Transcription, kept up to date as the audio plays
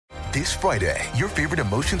This Friday, your favorite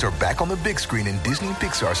emotions are back on the big screen in Disney and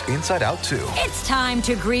Pixar's Inside Out 2. It's time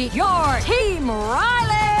to greet your Team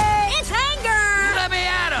Riley. It's anger. Let me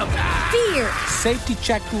at him. Fear. Safety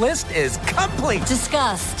checklist is complete.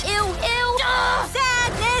 Disgust. Ew, ew.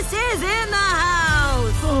 Sadness is in the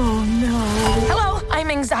house. Oh, no. Hello, I'm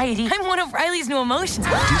anxiety. I'm one of Riley's new emotions.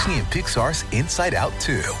 Disney and Pixar's Inside Out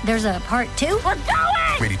 2. There's a part 2? We're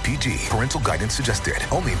going! Rated PG. Parental guidance suggested.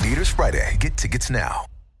 Only in theaters Friday. Get tickets now.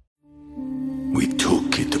 We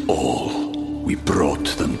took it all. We brought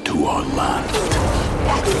them to our land.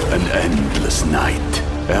 An endless night,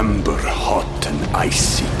 ember hot and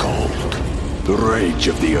icy cold. The rage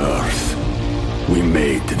of the earth. We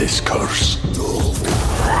made this curse.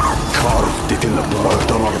 Carved it in the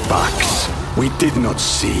blood on our backs. We did not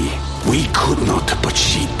see. We could not, but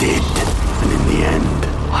she did. And in the end...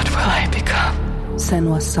 What will I become?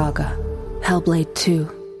 Senua's Saga. Hellblade 2.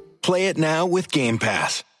 Play it now with Game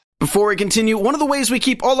Pass. Before we continue, one of the ways we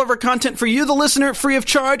keep all of our content for you, the listener, free of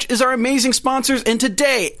charge is our amazing sponsors, and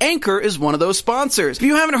today, Anchor is one of those sponsors. If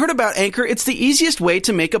you haven't heard about Anchor, it's the easiest way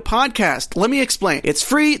to make a podcast. Let me explain. It's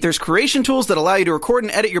free, there's creation tools that allow you to record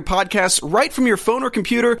and edit your podcasts right from your phone or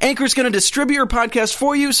computer. Anchor's going to distribute your podcast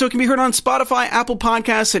for you so it can be heard on Spotify, Apple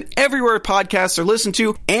Podcasts, and everywhere podcasts are listened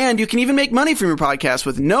to, and you can even make money from your podcast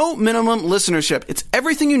with no minimum listenership. It's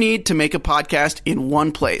everything you need to make a podcast in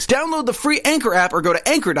one place. Download the free Anchor app or go to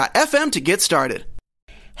anchor.fm to get started.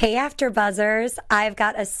 Hey, AfterBuzzers. I've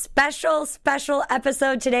got a special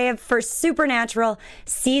episode today for Supernatural,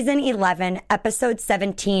 Season 11, Episode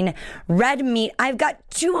 17, Red Meat. I've got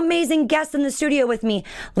two amazing guests in the studio with me,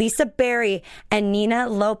 Lisa Berry and Nina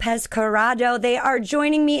Lopez-Corrado. They are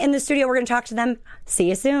joining me in the studio. We're going to talk to them. See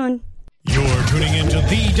you soon. You're tuning into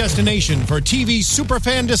the destination for TV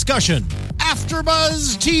superfan discussion,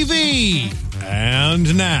 AfterBuzzTV.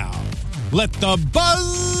 And now, let the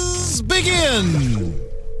buzz begin.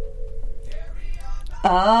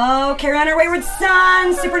 Oh, carry on our wayward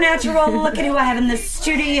son, Supernatural. Look at who I have in the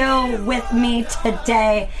studio with me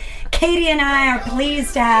today. Katie and I are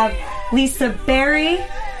pleased to have Lisa Berry,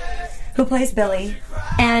 who plays Billy,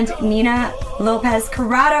 and Nina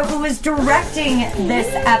Lopez-Corrado, who is directing this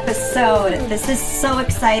episode. This is so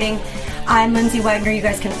exciting. I'm Lindsay Wegner. You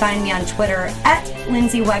guys can find me on Twitter at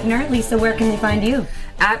Lindsay Wegner. Lisa, where can we find you?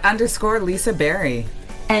 @_Lisa Berry.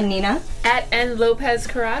 And Nina?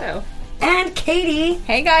 @Lopez-Corrado. And Katie.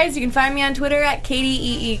 Hey guys, you can find me on Twitter at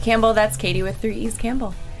Katie Campbell. That's Katie with 3 E's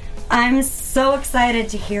Campbell. I'm so excited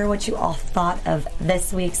to hear what you all thought of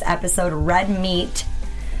this week's episode, Red Meat.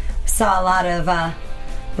 We saw a lot of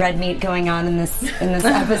red meat going on in this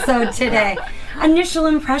episode today. Initial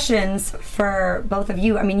impressions for both of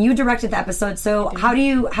you. I mean, you directed the episode, so how do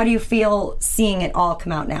you feel seeing it all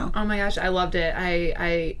come out now? Oh my gosh, I loved it.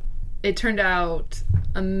 It turned out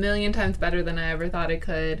a million times better than I ever thought it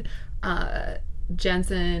could.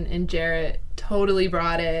 Jensen and Jarrett totally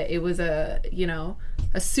brought it. It was a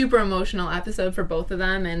super emotional episode for both of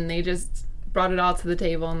them, and they just brought it all to the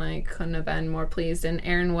table, and I couldn't have been more pleased. And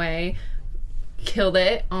Aaron Way killed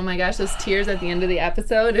it. Oh my gosh, those tears at the end of the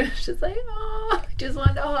episode. It was just like, oh, I just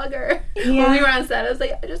wanted to hug her. Yeah. When we were on set, I was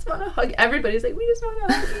like, I just want to hug. Everybody's like, we just want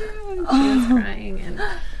to hug you. And she was crying. And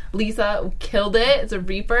Lisa killed it as a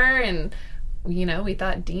Reaper. And, we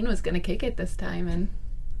thought Dean was going to kick it this time. And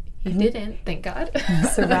he didn't, thank God.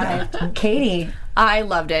 Survived. Katie. I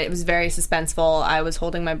loved it. It was very suspenseful. I was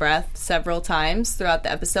holding my breath several times throughout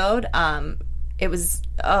the episode. It was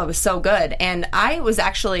so good. And I was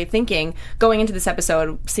actually thinking, going into this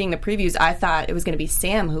episode, seeing the previews, I thought it was going to be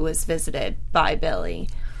Sam who was visited by Billy.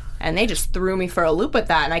 And they just threw me for a loop with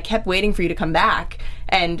that. And I kept waiting for you to come back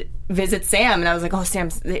and visit Sam. And I was like, oh, Sam,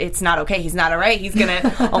 it's not okay. He's not all right. He's going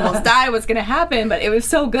to almost die. What's going to happen? But it was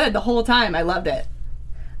so good the whole time. I loved it.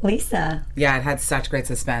 Lisa. Yeah, it had such great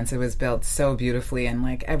suspense. It was built so beautifully,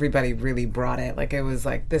 and everybody really brought it. It was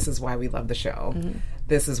this is why we love the show. Mm-hmm.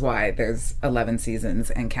 This is why there's 11 seasons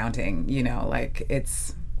and counting.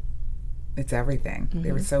 It's everything. Mm-hmm.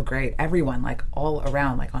 They were so great. Everyone, all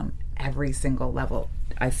around, on every single level.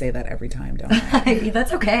 I say that every time, don't I?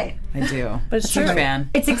 That's okay. I do. But it's true. I'm a fan.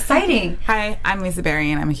 It's exciting. Hi, I'm Lisa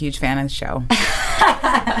Berry, and I'm a huge fan of the show.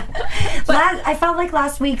 I felt like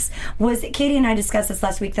last week's was, Katie and I discussed this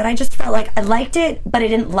last week, that I just felt like I liked it, but I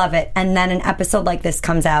didn't love it. And then an episode like this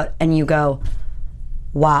comes out, and you go,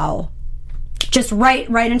 wow. Just right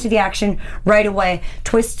into the action, right away.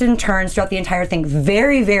 Twists and turns throughout the entire thing.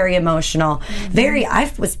 Very, very emotional. Mm-hmm. I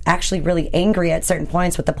was actually really angry at certain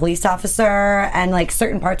points with the police officer, and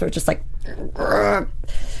certain parts were just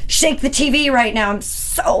shake the TV right now. I'm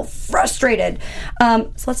so frustrated.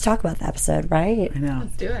 So let's talk about the episode, right? I know.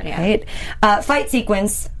 Let's do it. Right? Fight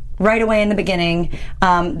sequence right away in the beginning.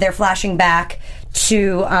 They're flashing back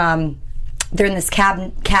to they're in this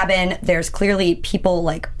cabin. There's clearly people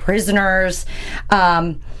like prisoners,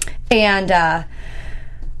 and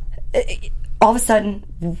all of a sudden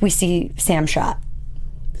we see Sam shot.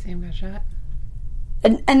 Sam got shot.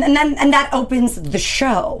 And that opens the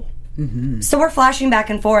show. Mm-hmm. So we're flashing back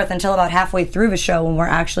and forth until about halfway through the show when we're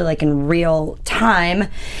actually like in real time.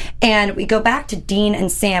 And we go back to Dean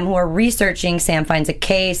and Sam, who are researching. Sam finds a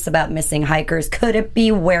case about missing hikers. Could it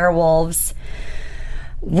be werewolves?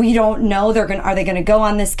 We don't know. Are they going to go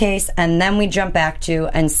on this case? And then we jump back to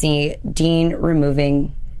and see Dean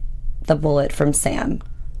removing the bullet from Sam.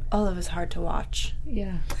 Oh, it was hard to watch.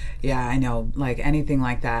 Yeah. Yeah, I know. Like anything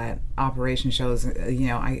like that, operation shows,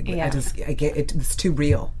 I get it. It's too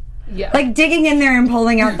real. Yeah. Like digging in there and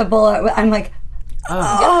pulling out the bullet. I'm like,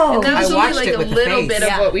 oh. And that was I only watched like it a with the little face. bit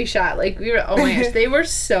of what we shot. Like we were, oh my gosh, they were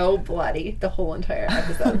so bloody the whole entire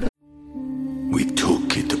episode. We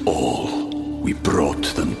took it all. We brought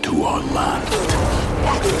them to our land.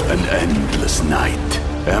 An endless night,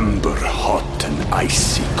 ember hot and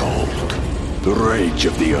icy cold. The rage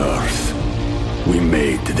of the earth. We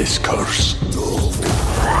made this curse.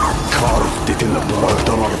 Carved it in the blood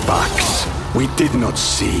on our backs. We did not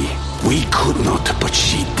see. We could not, but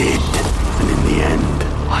she did. And in the end,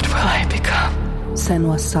 what will I become?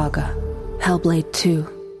 Senua's Saga. Hellblade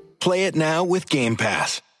 2. Play it now with Game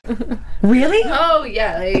Pass. Really? Oh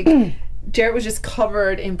yeah, like Jarrett was just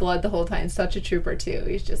covered in blood the whole time. Such a trooper too.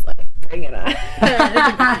 He's just like, bring it on.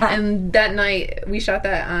 And that night we shot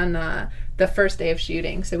that on the first day of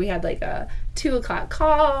shooting. So we had like a 2:00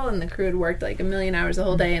 call, and the crew had worked like a million hours the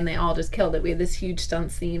whole day, and they all just killed it. We had this huge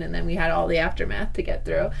stunt scene, and then we had all the aftermath to get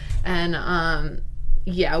through. And I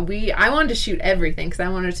wanted to shoot everything because I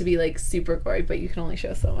wanted it to be like super gory, but you can only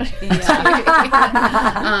show so much.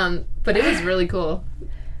 But it was really cool.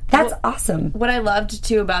 That's awesome. What I loved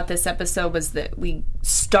too about this episode was that we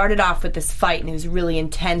started off with this fight, and it was really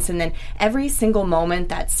intense, and then every single moment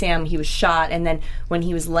that Sam, he was shot, and then when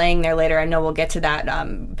he was laying there later, I know we'll get to that,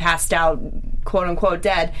 passed out, quote unquote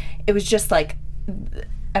dead, it was just like,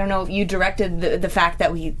 I don't know if you directed the fact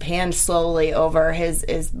that we panned slowly over his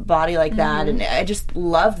body like that, and I just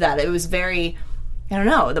loved that. It was very, I don't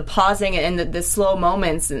know, the pausing and the slow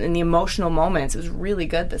moments and the emotional moments. It was really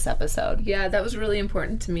good this episode. Yeah, that was really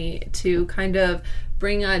important to me to kind of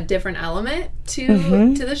bring a different element to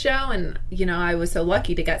the show. And, I was so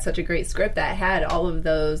lucky to get such a great script that had all of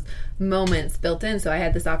those moments built in. So I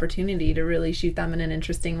had this opportunity to really shoot them in an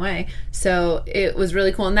interesting way. So it was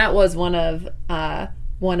really cool. And that was one of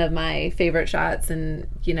my favorite shots. And,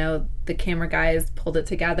 the camera guys pulled it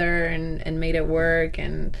together and made it work.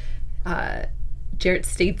 And, Jarrett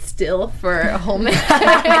stayed still for a whole minute.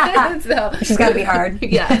 So, which has got to be hard.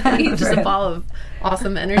 Yeah, he's just a ball of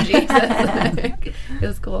awesome energy. It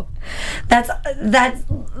was cool. That's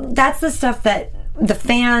the stuff that the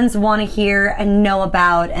fans want to hear and know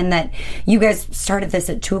about, and that you guys started this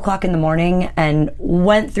at 2:00 in the morning and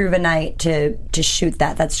went through the night to shoot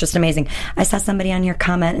that. That's just amazing. I saw somebody on here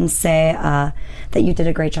comment and say that you did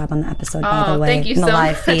a great job on the episode, by the way. Thank you in the so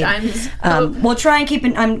live feed. We'll try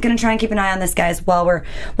and I'm going to try and keep an eye on this, guys, while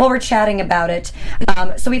we're chatting about it.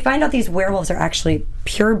 So we find out these werewolves are actually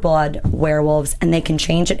pure blood werewolves, and they can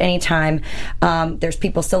change at any time. There's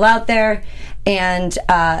people still out there, and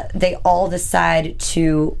they all decide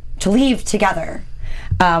to leave together,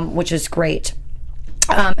 which is great.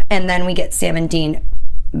 And then we get Sam and Dean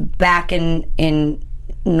back in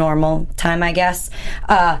normal time, I guess,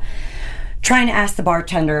 trying to ask the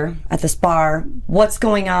bartender at this bar what's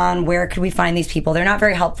going on, where could we find these people. They're not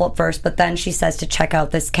very helpful at first, but then she says to check out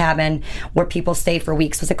this cabin where people stay for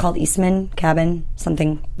weeks. Was it called Eastman Cabin?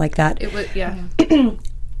 Something like that. It was, yeah.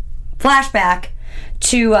 Flashback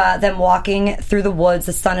to them walking through the woods.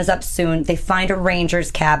 The sun is up soon. They find a ranger's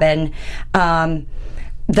cabin.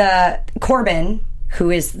 The Corbin, who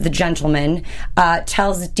is the gentleman,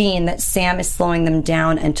 tells Dean that Sam is slowing them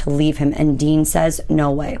down and to leave him. And Dean says,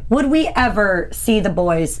 no way. Would we ever see the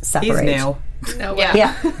boys separate? He's new. No way.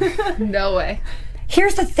 Yeah. No way.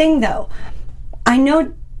 Here's the thing, though. I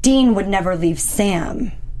know Dean would never leave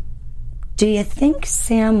Sam. Do you think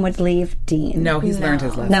Sam would leave Dean? No, he's learned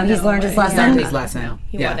his lesson. No, he's learned his lesson? He's learned his lesson. No,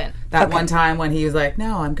 he wouldn't. That one time when he was like,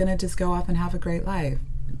 no, I'm going to just go off and have a great life.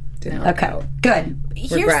 Didn't work out. Good.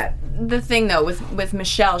 Here's the thing, though, with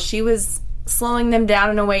Michelle. She was slowing them down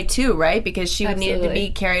in a way, too, right? Because she needed to be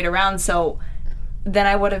carried around. So then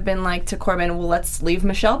I would have been like to Corbin, well, let's leave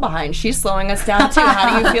Michelle behind. She's slowing us down too.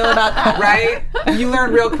 How do you feel about that? Right? You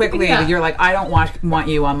learn real quickly. Yeah. You're like, I don't want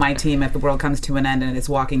you on my team if the world comes to an end and it's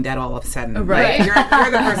Walking Dead all of a sudden. Right. Like,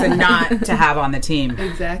 you're the person not to have on the team.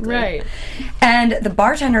 Exactly. Right. And the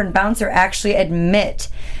bartender and bouncer actually admit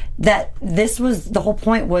that this was the whole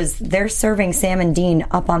point, was they're serving Sam and Dean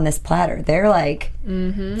up on this platter. They're like,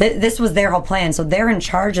 this was their whole plan. So they're in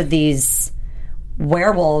charge of these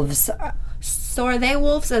werewolves. So are they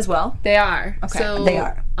wolves as well? They are. Okay. So, they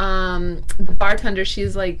are. The bartender, she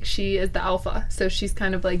is the alpha. So she's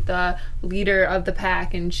kind of like the leader of the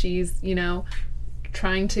pack, and she's,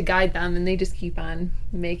 trying to guide them, and they just keep on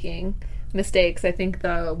making mistakes. I think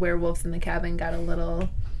the werewolves in the cabin got a little...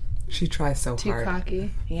 She tries so too hard.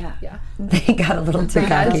 Cocky. Yeah. They got a little too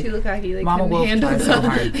cocky. Too cocky. They Mama Wolf tries so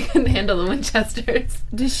hard. They couldn't handle the Winchesters.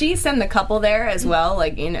 Does she send the couple there as well?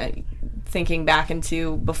 Like, thinking back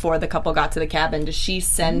into before the couple got to the cabin, does she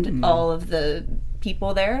send all of the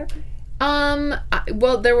people there?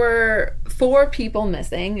 Well, there were 4 people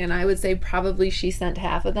missing, and I would say probably she sent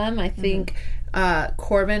half of them. I think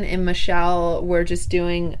Corbin and Michelle were just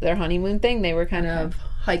doing their honeymoon thing. They were kind of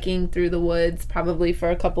hiking through the woods probably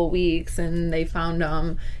for a couple weeks, and they found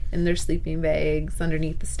them in their sleeping bags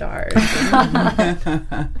underneath the stars.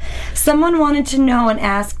 Someone wanted to know and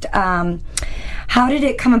asked, how did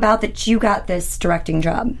it come about that you got this directing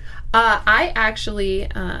job? I actually,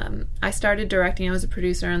 I started directing. I was a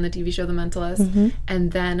producer on the TV show The Mentalist,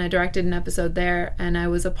 and then I directed an episode there, and I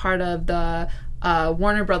was a part of the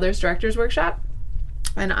Warner Brothers Directors Workshop.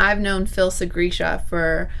 And I've known Phil Segrisha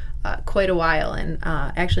for quite a while, and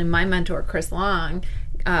actually my mentor, Chris Long,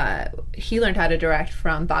 he learned how to direct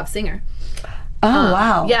from Bob Singer. Oh,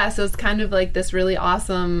 wow. Yeah, so it's kind of like this really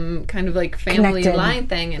awesome kind of like family line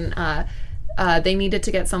thing, and they needed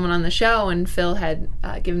to get someone on the show, and Phil had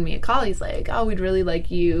given me a call. He's like, oh, we'd really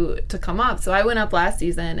like you to come up. So I went up last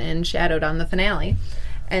season and shadowed on the finale.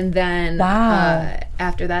 And then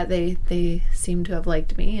after that, they seemed to have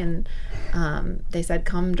liked me, and they said,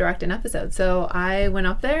 come direct an episode. So I went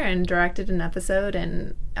up there and directed an episode,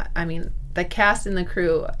 and I mean, the cast and the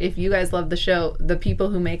crew, if you guys love the show, the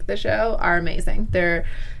people who make the show are amazing. They're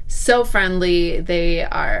so friendly. They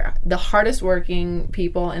are the hardest working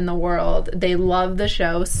people in the world. They love the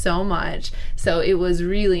show so much. So it was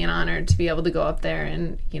really an honor to be able to go up there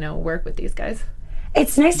and, work with these guys.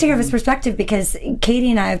 It's nice to hear this perspective, because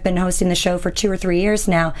Katie and I have been hosting the show for 2 or 3 years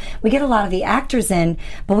now. We get a lot of the actors in,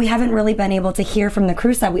 but we haven't really been able to hear from the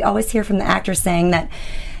crew side. We always hear from the actors saying that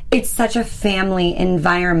it's such a family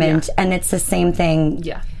environment, and it's the same thing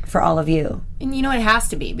for all of you. And it has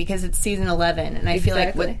to be, because it's season 11, and I feel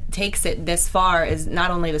like what takes it this far is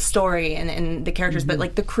not only the story and the characters, but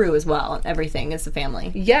like the crew as well. Everything is a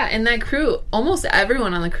family. Yeah, and that crew, almost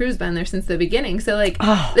everyone on the crew's been there since the beginning. So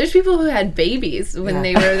there's people who had babies when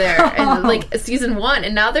they were there, and like season 1,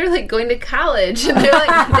 and now they're like going to college, and they're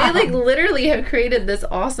like they literally have created this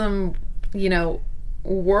awesome,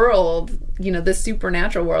 world, this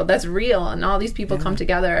supernatural world that's real, and all these people come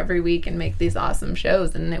together every week and make these awesome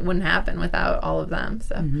shows, and it wouldn't happen without all of them.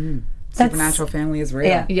 So supernatural family is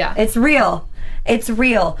real. Yeah, it's real. It's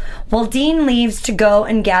real. Well, Dean leaves to go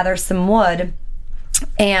and gather some wood,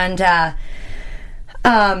 and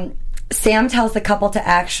Sam tells the couple to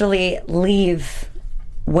actually leave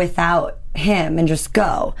without him and just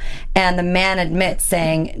go, and the man admits,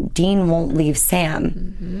 saying Dean won't leave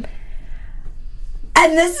Sam.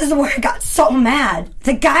 And this is where I got so mad.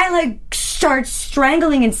 The guy starts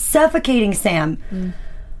strangling and suffocating Sam.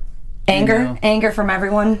 Anger from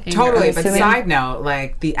everyone. Totally. But side note,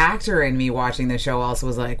 the actor in me watching the show also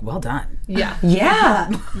was like, well done. Yeah. Yeah.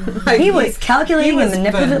 He was calculating and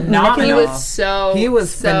manipulating. He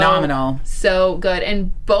was phenomenal. So good.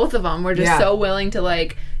 And both of them were just so willing to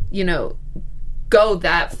go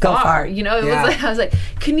that far. Go far. It was I was like,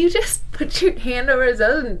 can you just put your hand over his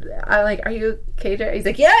nose? And I'm like, are you okay, Jerry? He's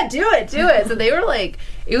like, yeah, do it. So they were like,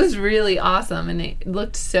 it was really awesome, and it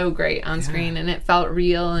looked so great on screen, and it felt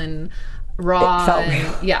real and raw. It felt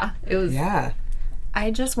real. Yeah, it was. Yeah.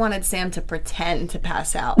 I just wanted Sam to pretend to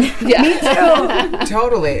pass out. Yeah. Me too.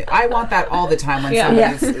 Totally. I want that all the time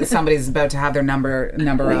when somebody's about to have their number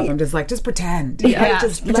up. I'm just like, just pretend.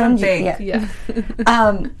 Just let them think. Yeah.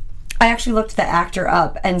 I actually looked the actor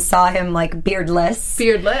up and saw him beardless.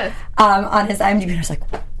 On his IMDb, and I was like,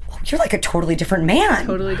 whoa, you're like a totally different man.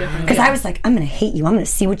 Totally different. Because I was like, I'm going to hate you. I'm going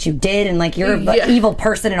to see what you did, and you're an evil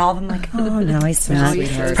person, and all of them like, oh no, he's not.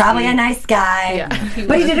 He's probably a nice guy. Yeah,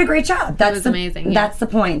 but he did a great job. That's amazing. That's the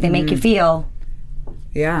point. They make you feel.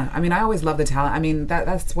 Yeah, I mean, I always love the talent. I mean,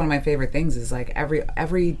 that's one of my favorite things is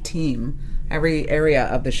every team, every area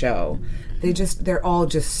of the show, they're all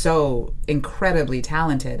just so incredibly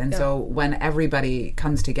talented. And so when everybody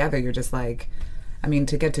comes together, you're just like, I mean,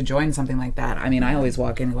 to get to join something like that, I mean, I always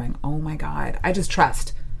walk in going, oh my God, I just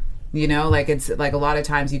trust. You know, like it's like a lot of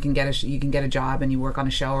times you can get a job and you work on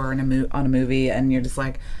a show or on a movie and you're just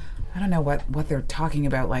like, I don't know what they're talking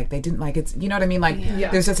about. Like they didn't like it's, you know what I mean? Like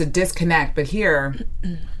there's just a disconnect. But here,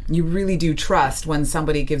 you really do trust when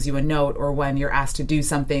somebody gives you a note or when you're asked to do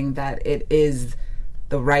something that it is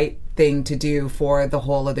the right thing to do for the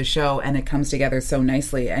whole of the show, and it comes together so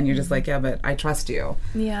nicely. And you're just like, yeah, but I trust you.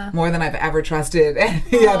 Yeah. More than I've ever trusted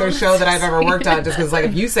any other show that I've ever worked on. Just because, like,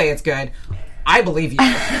 if you say it's good, I believe you.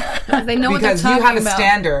 They know what they're because talking you have a about.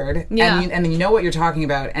 Standard, and you know what you're talking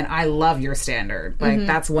about, and I love your standard. Like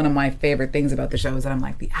that's one of my favorite things about the show is that I'm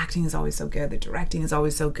like, the acting is always so good, the directing is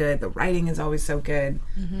always so good, the writing is always so good.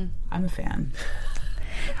 I'm a fan.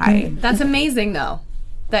 Hi. That's amazing, though,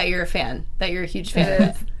 that you're a fan, that you're a huge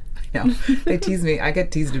fan. No, they tease me. I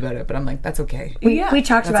get teased about it, but I'm like, that's okay. We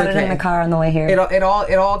talked about it in the car on the way here. It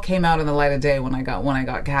all came out in the light of day when I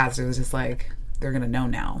got cast. It was just like, they're gonna know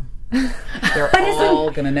now. They're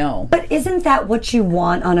all gonna know. But isn't that what you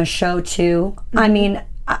want on a show too? I mean,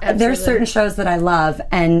 there's certain shows that I love,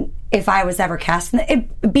 and if I was ever cast,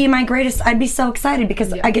 it'd be my greatest. I'd be so excited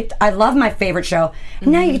because I love my favorite show,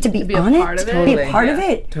 and now you get to be on it, be a part of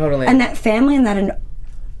it, totally, and that family and that.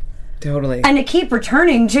 Totally. And to keep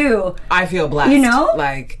returning, too. I feel blessed. You know?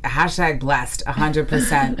 Like, #blessed,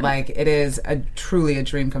 100%. Like, it is truly a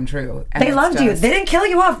dream come true. And they loved you. They didn't kill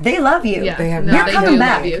you off. They love you. Yeah. They have You're coming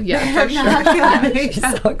back. You. Yeah, for sure.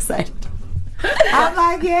 I'm so excited. I'm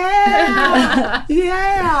like, yeah.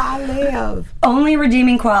 Yeah, I live. Only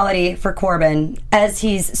redeeming quality for Corbin as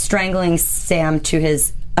he's strangling Sam to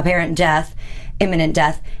his apparent death, imminent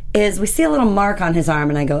death, is we see a little mark on his arm,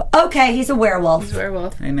 and I go, okay, he's a werewolf. He's a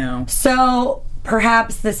werewolf. I know. So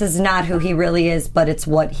perhaps this is not who he really is, but it's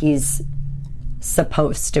what he's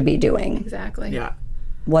supposed to be doing. Exactly. Yeah.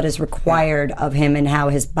 What is required of him and how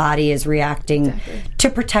his body is reacting to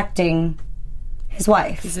protecting his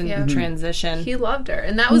wife. He's in transition. He loved her.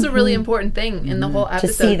 And that was a really important thing in the whole episode.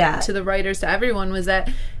 To see that. To the writers, to everyone, was that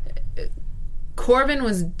Corbin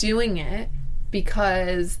was doing it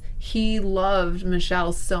because he loved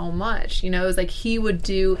Michelle so much. You know, it was like he would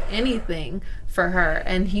do anything for her,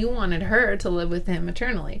 and he wanted her to live with him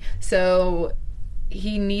eternally. So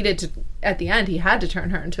he needed to, at the end, he had to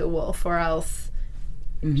turn her into a wolf, or else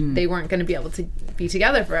they weren't going to be able to be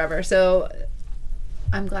together forever. So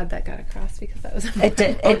I'm glad that got across, because that was important.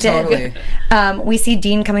 It did. Totally. We see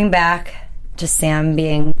Dean coming back to Sam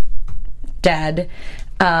being dead.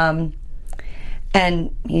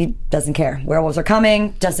 And he doesn't care. Werewolves are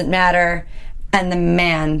coming, doesn't matter. And the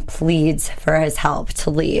man pleads for his help to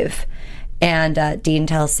leave. And Dean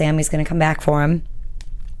tells Sam he's going to come back for him.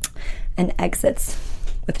 And exits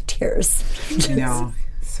with tears. I know.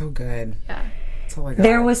 So good. Yeah. That's all I got.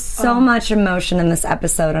 There was so much emotion in this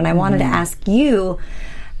episode. And I wanted to ask you,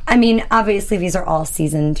 I mean, obviously these are all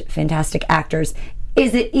seasoned, fantastic actors.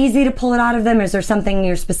 Is it easy to pull it out of them? Is there something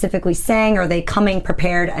you're specifically saying? Or are they coming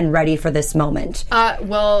prepared and ready for this moment?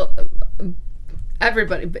 Well,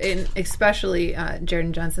 everybody, and especially Jared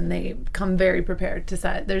and Johnson, they come very prepared to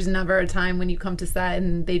set. There's never a time when you come to set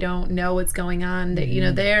and they don't know what's going on. They, you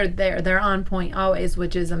know, they're on point always,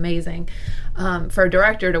 which is amazing for a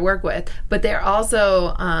director to work with. But they're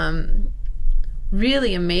also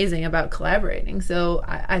really amazing about collaborating. So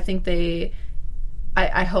I think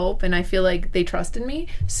I hope, and I feel like they trusted me.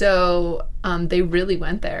 So they really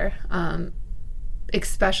went there.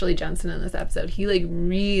 Especially Jensen in this episode. He like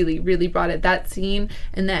really, really brought it. That scene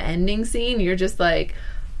and that ending scene, you're just like,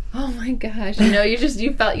 oh my gosh. You know, you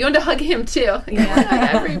wanted to hug him too. Yeah,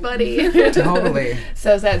 everybody. Totally.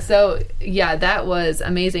 So sad. So yeah, that was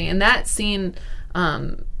amazing. And that scene,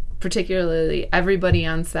 particularly, everybody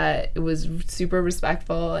on set was super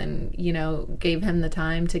respectful and, you know, gave him the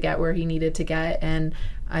time to get where he needed to get. And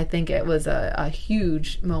I think it was a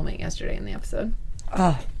huge moment yesterday in the episode.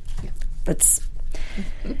 Oh, that's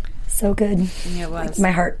so good. Yeah, it was.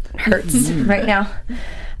 My heart hurts right now.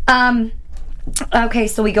 Okay,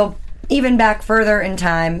 so we go even back further in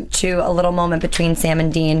time to a little moment between Sam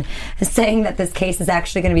and Dean, saying that this case is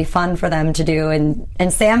actually going to be fun for them to do, and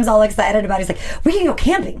Sam's all excited about it. He's like, we can go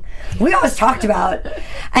camping. We always talked about.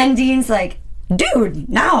 And Dean's like, dude,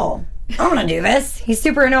 no, I don't want to do this. He's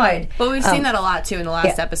super annoyed. Well, we've seen that a lot too in the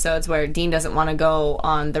last episodes, where Dean doesn't want to go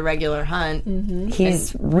on the regular hunt.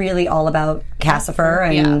 He's really all about Cassifer,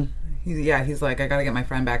 and he's like, I gotta get my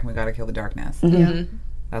friend back, and we gotta kill the darkness.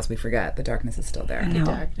 Else we forget the darkness is still there. The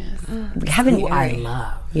darkness. we haven't. Who I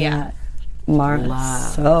love. Yeah.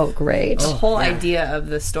 Mara, so great. The whole idea of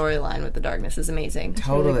the storyline with the darkness is amazing.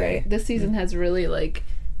 Totally. Really great. This season has really like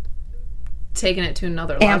taken it to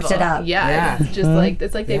another Amped level. it up. Yeah. It's just like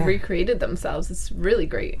they've recreated themselves. It's really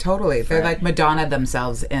great. Totally. They're like Madonna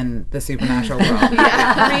themselves in the supernatural world.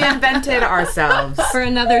 Reinvented ourselves. For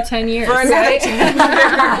another 10 years.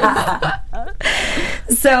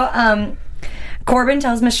 So, Corbin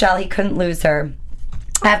tells Michelle he couldn't lose her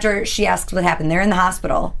after she asks what happened. They're in the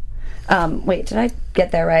hospital. Wait, did I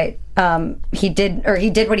get that right? He did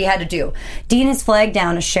what he had to do. Dean has flagged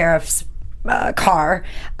down a sheriff's car,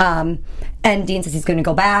 and Dean says he's going to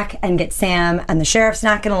go back and get Sam, and the sheriff's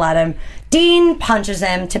not going to let him. Dean punches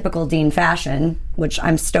him, typical Dean fashion, which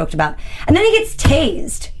I'm stoked about, and then he gets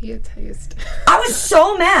tased. I was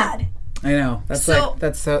so mad. I know. That's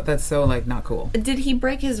so like not cool. Did he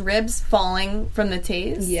break his ribs falling from the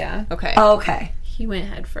tase? Yeah. Okay. Oh, okay. He went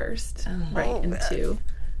head first, right into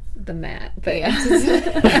the mat. But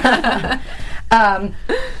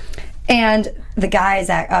and the guys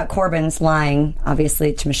at Corbin's lying,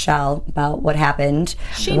 obviously, to Michelle about what happened.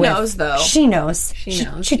 She knows, though. She knows.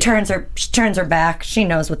 She turns her back. She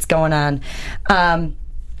knows what's going on.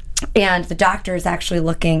 And the doctor is actually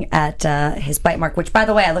looking at his bite mark, which, by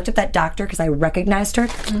the way, I looked at that doctor because I recognized her.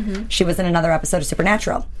 Mm-hmm. She was in another episode of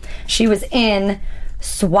Supernatural. She was in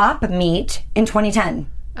Swap Meet in 2010.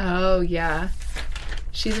 Oh, yeah.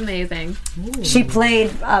 She's amazing. Ooh. She played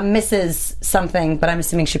Mrs. something, but I'm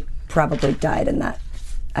assuming she probably died in that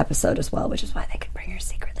episode as well, which is why they could bring her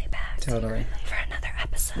secretly back. Totally. For another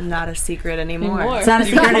episode. Not a secret anymore. It's not a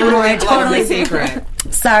secret anymore. Totally secret.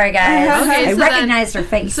 Sorry, guys. Okay, I recognized her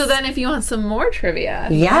face. So then if you want some more trivia.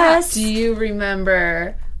 Yes. Do you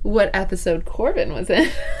remember what episode Corbin was in?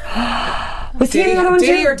 Was he in the other one too?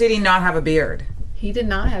 Did he or did he not have a beard? He did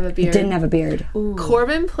not have a beard. He didn't have a beard. Ooh.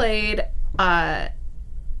 Corbin played, I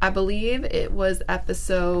believe it was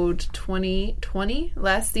episode 2020,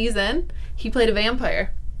 last season. He played a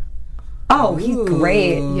vampire. Oh, he's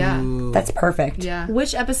great. Yeah. That's perfect. Yeah.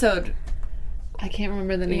 Which episode? I can't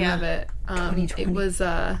remember the name of it. It was,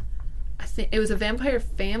 I think it was a vampire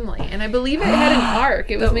family, and I believe it had an arc.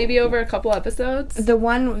 It was maybe over a couple episodes. The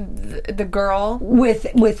one, the girl with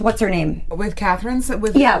what's her name? With Catherine's?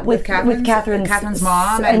 With Catherine's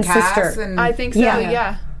mom and Cass sister. And I think so.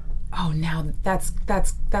 Yeah. Oh, now that's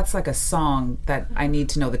like a song that I need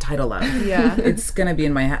to know the title of. Yeah, it's gonna be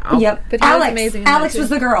in my head. Yep, but Alex was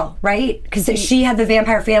the girl, right? Because she had the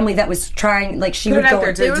vampire family that was trying. Like she would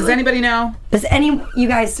go. Does anybody know? Does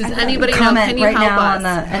anybody comment know? Right now us? On the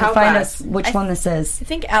and find us which one this is. I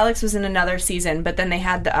think Alex was in another season, but then they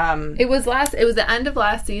had the. It was the end of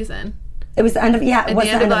last season. It was the end of it was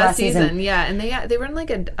the end of last season. Yeah, and they were in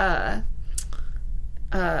like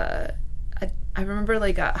I remember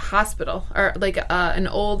like a hospital or like an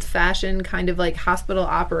old-fashioned kind of like hospital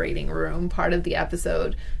operating room. Part of the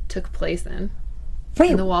episode took place in.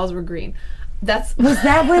 Wait, and the walls were green. Was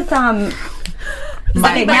that with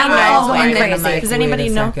Okay, now we're all going crazy. Does anybody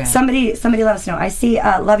know? Somebody let us know. I see.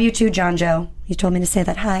 Love you too, John Joe. You told me to say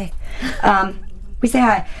that. Hi. We say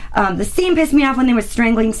hi. The scene pissed me off when they were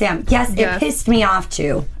strangling Sam. Yes, it pissed me off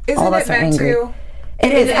too. Isn't all of us are angry.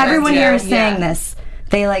 It is. Everyone here is saying this.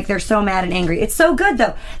 They're so mad and angry. It's so good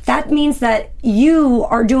though. That means that you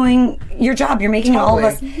are doing your job. You're making all of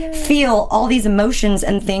us feel all these emotions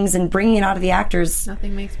and things and bringing it out of the actors.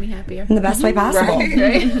 Nothing makes me happier. In the best way possible.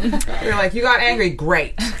 Right. You're like, you got angry.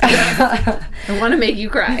 Great. I want to make you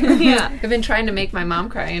cry. Yeah. I've been trying to make my mom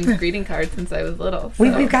cry in greeting cards since I was little.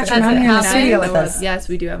 So. We've got your mom here in the studio with us. Yes,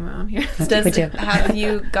 we do have my mom here. Have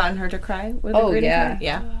you gotten her to cry with a greeting card?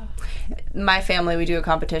 Yeah. My family, we do a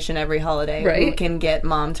competition every holiday. Right. Who can get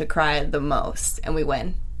mom to cry the most, and we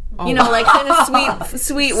win. Oh. You know, like in a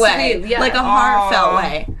sweet way, like a heartfelt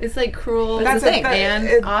way. It's like cruel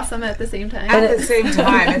and awesome at the same time. At the same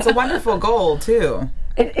time, it's a wonderful goal too.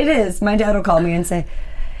 It is. My dad will call me and say,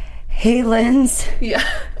 "Hey, Linz. Yeah.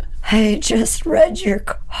 I just read your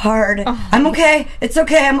card. Oh. I'm okay. It's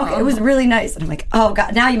okay. I'm okay. It was really nice." And I'm like, "Oh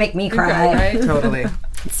God, now you make me cry." Right? Totally.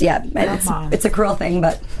 It's a cruel thing,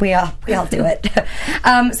 but we all do it.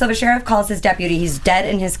 So the sheriff calls his deputy. He's dead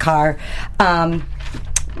in his car.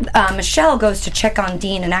 Michelle goes to check on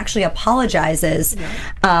Dean and actually apologizes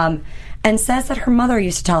and says that her mother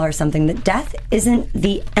used to tell her something, that death isn't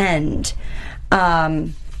the end.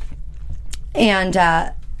 And what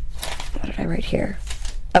did I write here?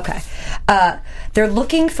 Okay. They're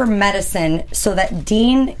looking for medicine so that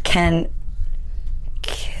Dean can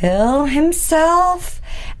kill himself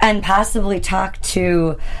and possibly talk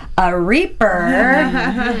to a Reaper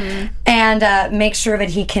and make sure that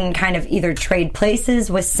he can kind of either trade places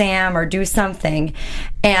with Sam or do something.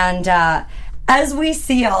 And as we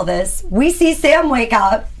see all this, we see Sam wake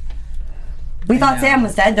up. We thought Sam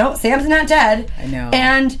was dead. No, Sam's not dead. I know.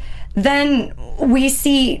 And then we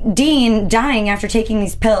see Dean dying after taking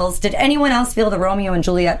these pills. Did anyone else feel the Romeo and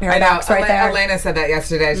Juliet paradox right there? Elena said that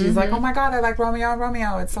yesterday. She's like, oh my God, I like Romeo and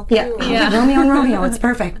Romeo. It's so cute. Yeah. Romeo and Romeo. It's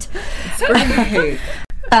perfect. It's great.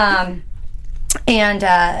 And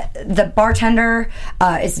the bartender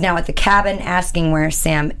is now at the cabin asking where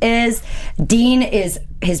Sam is. Dean is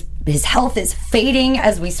his health is fading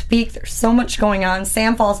as we speak. There's so much going on.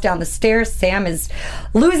 Sam falls down the stairs. Sam is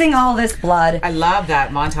losing all this blood. I love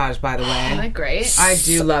that montage, by the way. Isn't that great? I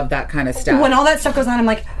do love that kind of stuff. When all that stuff goes on, I'm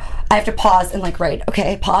like, I have to pause and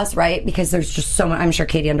pause, right? Because there's just so much. I'm sure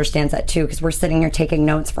Katie understands that too, because we're sitting here taking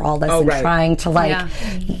notes for all this trying to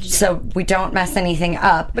so we don't mess anything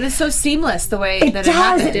up. But it's so seamless the way that it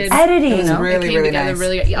happened. Editing. It was really nice.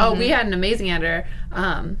 We had an amazing editor,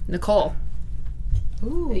 Nicole.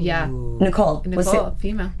 Ooh. Yeah. Nicole,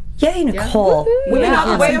 female. Yay, Nicole. Yeah. Women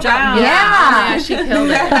all the way around. Yeah. She killed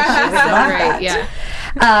it. She's so great. Yeah.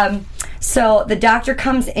 So the doctor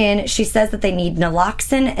comes in. She says that they need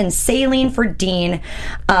naloxone and saline for Dean.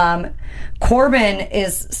 Corbin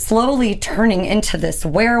is slowly turning into this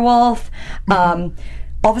werewolf. All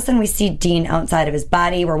of a sudden we see Dean outside of his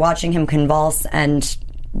body. We're watching him convulse and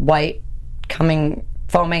white foaming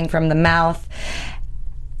from the mouth.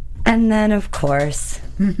 And then, of course,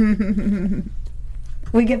 we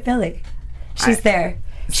get Billy. She's there.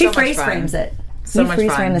 She so freeze frames it. So much fun.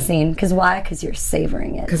 Freeze frame the scene. Because why? Because you're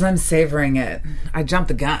savoring it. Because I'm savoring it. I jumped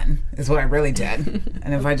the gun, is what I really did.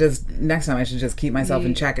 And if next time I should just keep myself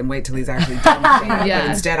in check and wait till he's actually done with me. But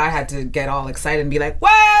instead I had to get all excited and be like,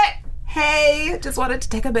 what? Hey, just wanted to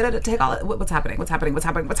take a minute to take all... What's happening?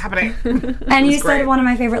 And you said one of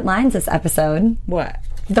my favorite lines this episode. What?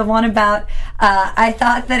 The one about, I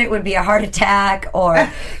thought that it would be a heart attack, or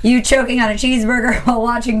you choking on a cheeseburger while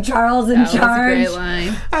watching Charles in Charge. That was a great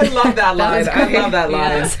line. I love that line. I love that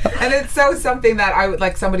line. And it's so something that I would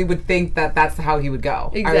somebody would think that that's how he would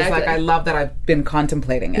go. Exactly. I was like, I love that I've been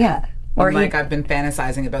contemplating it. Yeah. Or I've been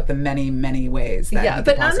fantasizing about the many, many ways that he could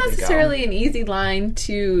but not possibly necessarily go. an easy line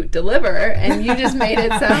to deliver, and you just made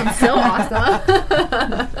it sound so awesome.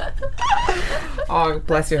 Oh,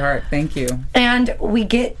 bless your heart. Thank you. And we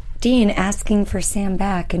get Dean asking for Sam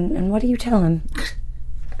back, and what do you tell him?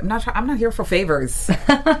 I'm not here for favors.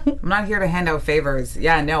 I'm not here to hand out favors.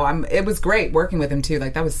 Yeah, no, it was great working with him too.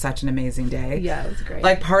 That was such an amazing day. Yeah, it was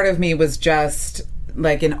great. Part of me was just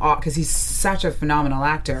in awe because he's such a phenomenal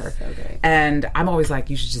actor. So great. And I'm always like,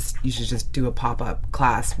 you should just do a pop-up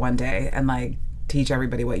class one day and teach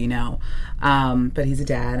everybody what you know. But he's a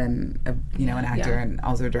dad and an actor and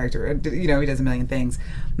also a director. He does a million things.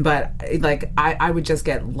 But I would just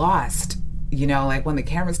get lost. When the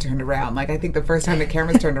cameras turned around. I think the first time the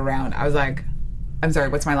cameras turned around, I was like, I'm sorry,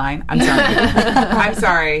 what's my line? I'm sorry. I'm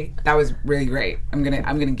sorry. That was really great. I'm gonna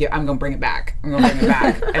bring it back. I'm gonna bring it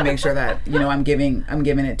back and make sure that, I'm giving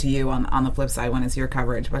it to you on the flip side when it's your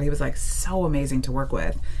coverage. But he was so amazing to work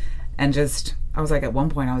with. And I was at one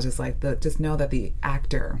point I was just just know that the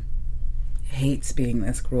actor hates being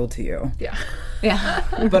this cruel to you. Yeah.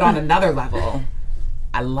 Yeah. But on another level,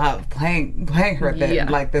 I love playing her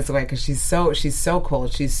this way because she's so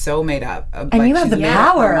cold. She's so made up. And you have the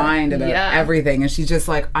power. Her mind about everything, and she's just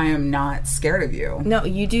I am not scared of you. No,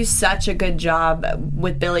 you do such a good job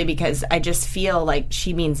with Billy because I just feel like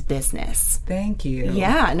she means business. Thank you.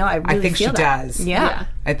 Yeah, no, I think feel she does. Yeah.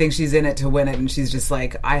 I think she's in it to win it, and she's just I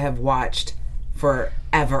have watched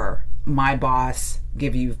forever my boss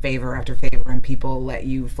give you favor after favor, and people let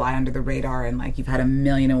you fly under the radar, and you've had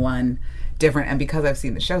 1,000,001 different, and because I've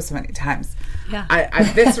seen the show so many times, I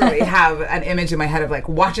viscerally have an image in my head of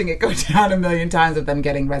watching it go down 1,000,000 times of them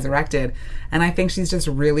getting resurrected, and I think she's just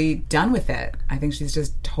really done with it. I think she's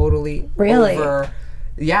just totally over.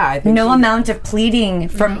 Yeah, I think amount of pleading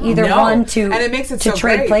from either one to and it makes it to so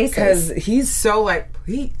trade great places because he's so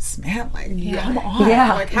please, man, come on,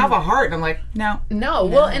 have a heart. And I'm no.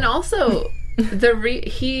 Well, and also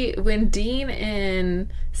when Dean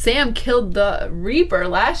and Sam killed the Reaper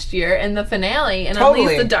last year in the finale and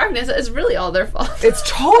unleashed the darkness, it's really all their fault. It's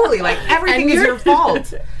totally everything is your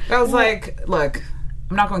fault. I was look,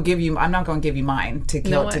 I'm not going to give you mine to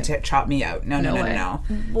kill to chop me out. No.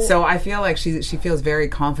 So I feel she feels very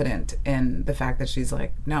confident in the fact that she's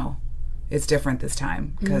no, it's different this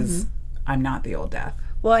time because I'm not the old death.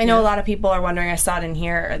 Well, I know a lot of people are wondering, I saw it in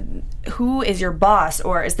here, who is your boss?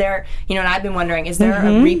 Or is there, and I've been wondering, is there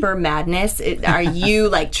a Reaper madness? Are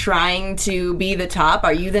you, trying to be the top?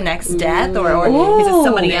 Are you the next death? Or is it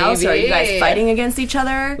somebody else? Or are you guys fighting against each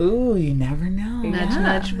other? Ooh, you never know. Nudge,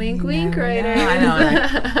 nudge, wink, wink, right? I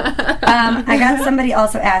know. I got somebody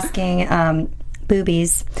also asking,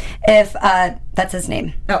 Boobies, if that's his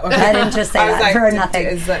name. Oh, okay. I didn't just say that for nothing.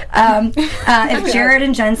 If Jared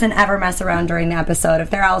and Jensen ever mess around during the episode, if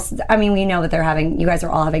they're else, we know that you guys are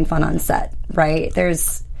all having fun on set, right?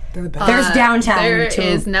 There's downtime. There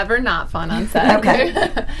is never not fun on set. Okay.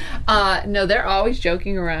 No, they're always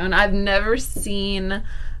joking around. I've never seen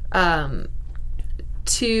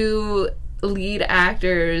two lead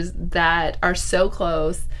actors that are so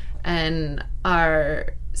close and are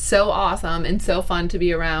so awesome and so fun to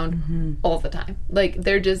be around all the time.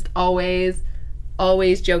 They're just always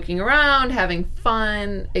joking around, having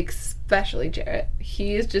fun, especially Jarrett.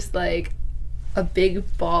 He is just a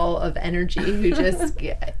big ball of energy who just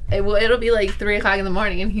it'll be 3:00 in the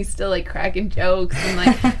morning and he's still cracking jokes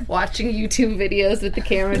and watching YouTube videos with the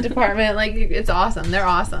camera department. It's awesome. They're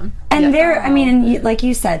awesome. And they're like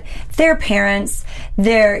you said, they're parents,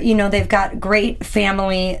 they've got great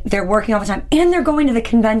family, they're working all the time, and they're going to the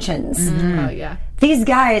conventions. Oh yeah. These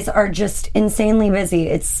guys are just insanely busy.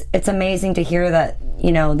 It's amazing to hear that,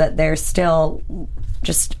 that they're still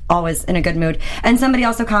just always in a good mood. And somebody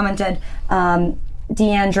also commented,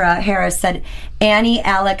 Deandra Harris said, Annie,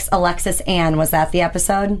 Alex, Alexis, Ann. Was that the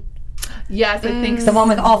episode? Yes, I think so. The one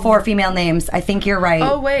with all 4 female names. I think you're right.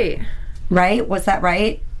 Oh, wait. Right? Was that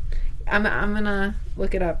right? I'm gonna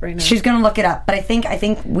look it up right now. She's gonna look it up, but I think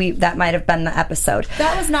that might have been the episode.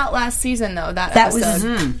 That was not last season, though. That episode.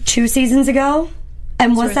 Was 2 seasons ago.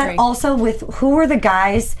 And was that also with, who were the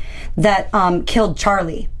guys that killed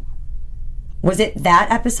Charlie? Was it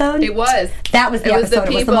that episode? It was. That was the episode. It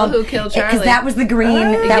was the people who killed Charlie. Because that was the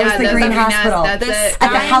green. That was the green hospital. That's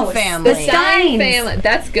at the house. Family. The Stein family.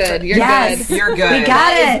 That's good. You're good. You're good. We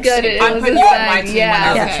got it. Good. I'm putting you on my team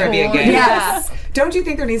when there's a trivia game. Yes. Don't you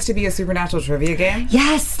think there needs to be a supernatural trivia game?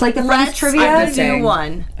 Yes, the Friends trivia. Let's do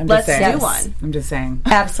one. Let's do one. I'm just saying.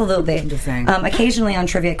 Absolutely. I'm just saying. Occasionally on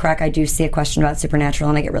Trivia Crack, I do see a question about supernatural,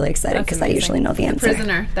 and I get really excited because I usually know the answer. The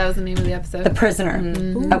Prisoner. That was the name of the episode. The Prisoner.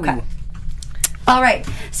 Mm-hmm. Okay. All right.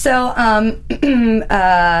 So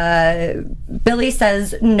Billy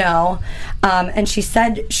says no, and she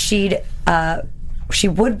said she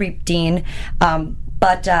would reap Dean,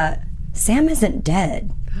 but Sam isn't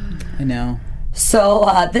dead. I know.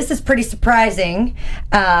 So this is pretty surprising,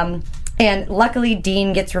 and luckily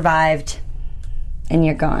Dean gets revived, and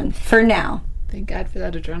you're gone for now. Thank God for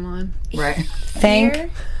that adrenaline. Right. Thank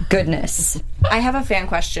goodness. I have a fan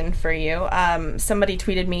question for you. Somebody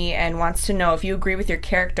tweeted me and wants to know if you agree with your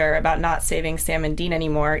character about not saving Sam and Dean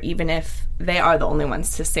anymore, even if they are the only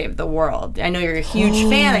ones to save the world. I know you're a huge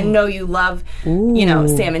fan. I know you love,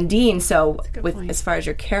 Sam and Dean. So, as far as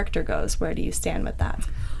your character goes, where do you stand with that?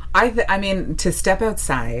 I mean, to step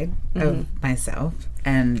outside of myself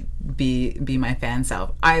and be my fan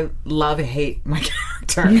self, I hate my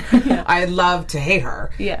character. I love to hate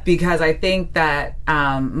her. Yeah. Because I think that,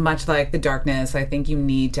 much like The Darkness, I think you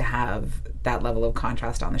need to have that level of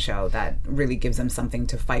contrast on the show that really gives them something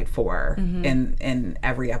to fight for in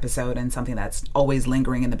every episode, and something that's always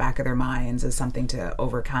lingering in the back of their minds as something to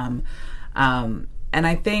overcome. And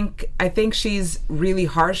I think she's really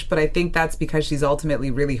harsh, but I think that's because she's ultimately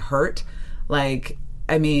really hurt.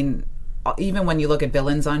 Even when you look at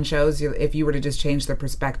villains on shows, if you were to just change their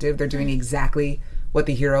perspective, they're doing exactly what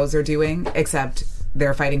the heroes are doing, except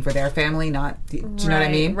they're fighting for their family, not... Do you know what I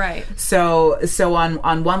mean? Right. So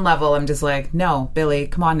on one level, I'm just like, no, Billy,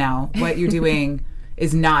 come on now. What you're doing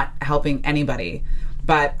is not helping anybody.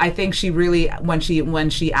 But I think she really, when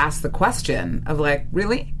she asked the question of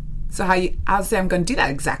really? So how's Sam going to do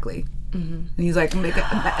that exactly? Mm-hmm. And he's like,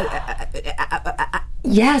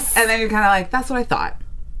 yes. And then you're kind of like, that's what I thought.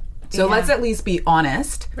 So let's at least be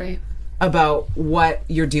honest about what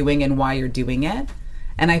you're doing and why you're doing it.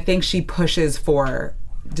 And I think she pushes for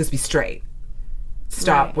just be straight.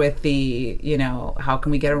 Stop with the, how can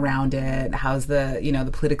we get around it? How's the,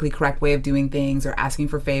 the politically correct way of doing things, or asking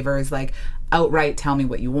for favors? Outright tell me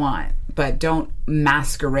what you want, but don't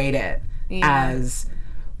masquerade it as...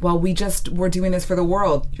 well, we're doing this for the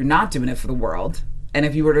world. You're not doing it for the world. And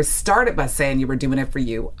if you were to start it by saying you were doing it for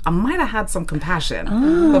you, I might have had some compassion.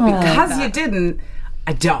 But because you didn't,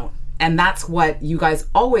 I don't. And that's what you guys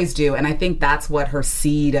always do. And I think that's what her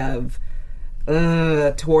seed of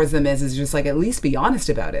towards them is just like, at least be honest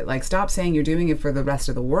about it. Like, stop saying you're doing it for the rest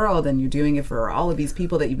of the world and you're doing it for all of these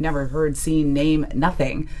people that you've never heard, seen, name,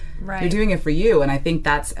 nothing. Right. You're doing it for you, and I think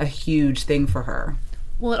that's a huge thing for her.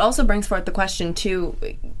 Well, it also brings forth the question too,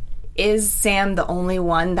 is Sam the only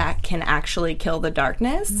one that can actually kill the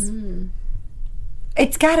darkness?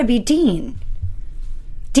 It's got to be Dean.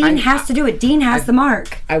 Dean has to do it. Dean has the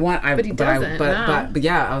mark. But he doesn't. But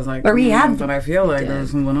yeah, I was like, but I feel like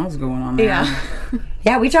there's something else going on there. Yeah.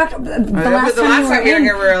 Yeah, we talked the last time we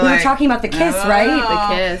were talking about the kiss, right?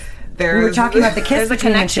 The kiss. We were talking about the kiss. There's a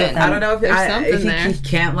connection. I don't know if there's something there.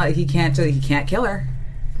 He can't kill her.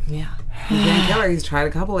 Yeah. He can't kill her. He's tried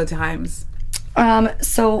a couple of times.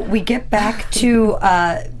 So we get back to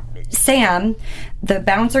Sam. The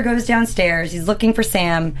bouncer goes downstairs. He's looking for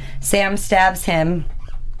Sam. Sam stabs him.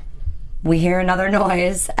 We hear another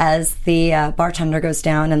noise as the bartender goes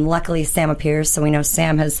down, and luckily Sam appears, so we know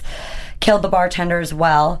Sam has killed the bartender as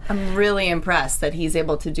well. I'm really impressed that he's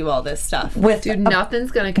able to do all this stuff. Dude,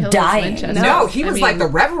 nothing's gonna kill dying. Winchester. No, he was like the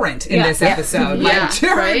Reverend in this episode. Like,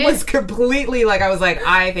 Jared was completely like, I was like,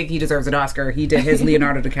 I think he deserves an Oscar. He did his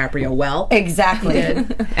Leonardo DiCaprio well. Exactly.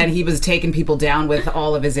 And he was taking people down with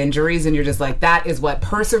all of his injuries, and you're just like, that is what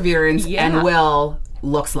perseverance and will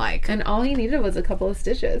looks like. And all he needed was a couple of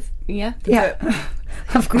stitches. Yeah.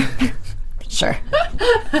 Of course. Sure.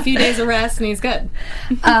 A few days of rest and he's good.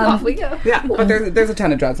 Off we go. Yeah, but there's a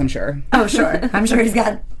ton of drugs, I'm sure. Oh, sure. I'm sure he's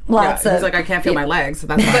got lots of... He's like, I can't feel my legs, so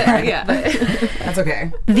that's fine. That's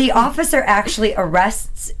okay. The officer actually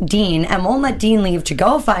arrests Dean and won't let Dean leave to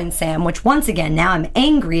go find Sam, which once again, now I'm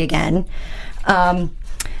angry again.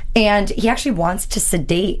 And he actually wants to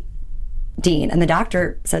sedate Dean, and the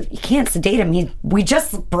doctor said, you can't sedate him. We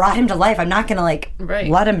just brought him to life. I'm not gonna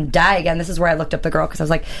let him die again. This is where I looked up the girl, because I was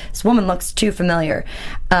like, this woman looks too familiar.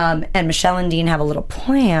 And Michelle and Dean have a little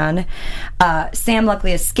plan. Sam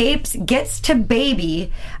luckily escapes, gets to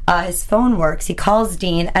baby. His phone works. He calls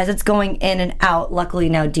Dean as it's going in and out. Luckily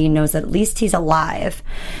now Dean knows that at least he's alive,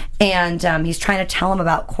 and he's trying to tell him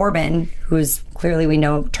about Corbin, who's clearly, we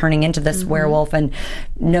know, turning into this werewolf, and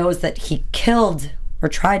knows that he killed or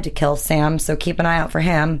tried to kill Sam, so keep an eye out for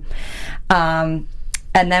him. And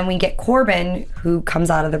then we get Corbin, who comes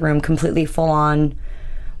out of the room completely full-on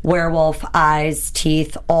werewolf, eyes,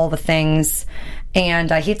 teeth, all the things.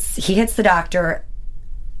 And he hits the doctor,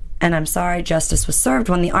 and I'm sorry, justice was served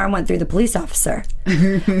when the arm went through the police officer.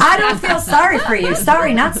 I don't feel sorry for you.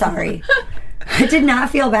 Sorry, not sorry. I did not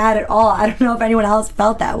feel bad at all. I don't know if anyone else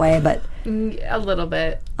felt that way, but... A little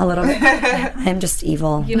bit. I'm just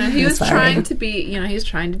evil. You know, he was trying to be, he was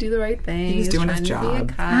trying to do the right thing. He was doing his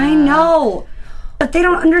job. I know. But they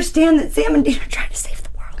don't understand that Sam and Dean are trying to save the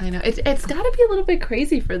world. I know. It's got to be a little bit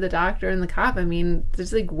crazy for the doctor and the cop. I mean,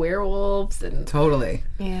 there's like werewolves and... Totally.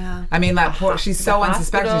 Yeah. I mean, that poor... She's so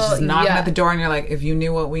unsuspecting. She's knocking at the door, and you're like, if you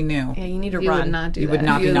knew what we knew... Yeah, you need to run. You would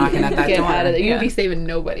not be knocking at that door. Out of there. You'd be saving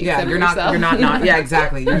nobody. Yeah, you're not... Yeah,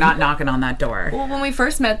 exactly. You're not knocking on that door. Well, when we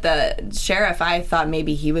first met the sheriff, I thought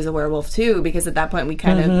maybe he was a werewolf too, because at that point we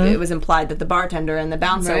kind of... It was implied that the bartender and the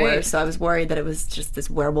bouncer were, so I was worried that it was just this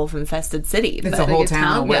werewolf-infested city. It's a whole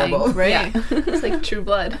town of werewolves. Right. Yeah. It's like True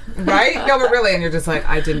Blood. Right? No, but really, and you're just like,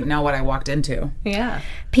 I didn't know what I walked into. Yeah.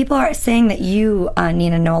 People are saying that you,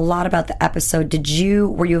 Nina, know a lot about the episode.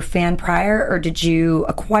 Were you a fan prior, or did you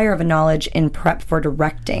acquire the knowledge in prep for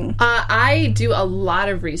directing? I do a lot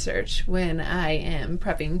of research when I am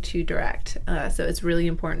prepping to direct. So it's really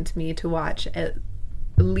important to me to watch at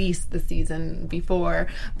least the season before.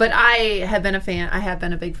 But I have been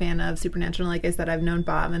a big fan of Supernatural. Like I said, I've known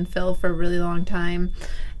Bob and Phil for a really long time.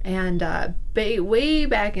 And way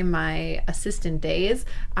back in my assistant days,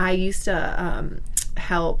 I used to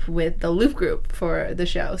help with the Loop group for the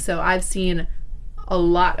show. So I've seen a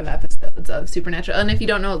lot of episodes of Supernatural. And if you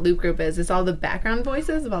don't know what Loop Group is, it's all the background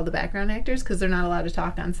voices of all the background actors, because they're not allowed to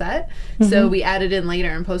talk on set. So we added in later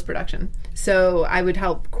in post-production. So I would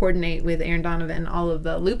help coordinate with Aaron Donovan all of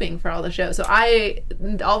the looping for all the shows. So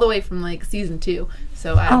all the way from like season 2.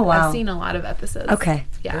 So I've seen a lot of episodes. Okay.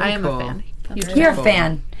 Yeah, I am a fan. You're a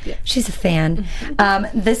fan. Yeah. She's a fan.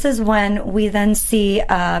 This is when we then see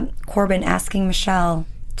Corbin asking Michelle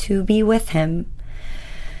to be with him.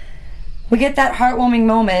 We get that heartwarming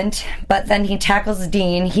moment, but then he tackles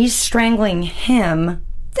Dean. He's strangling him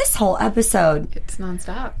this whole episode. It's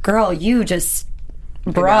nonstop. Girl, you just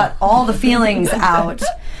brought all the feelings out.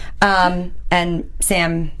 And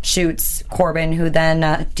Sam shoots Corbin, who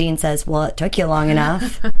then Dean says, well, it took you long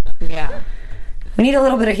enough. Yeah. We need a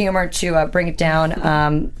little bit of humor to bring it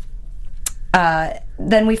down.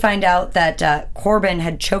 Then we find out that Corbin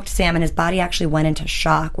had choked Sam, and his body actually went into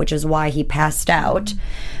shock, which is why he passed out.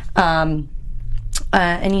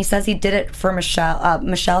 and he says he did it for Michelle.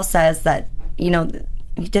 Michelle says that, he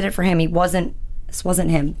did it for him. This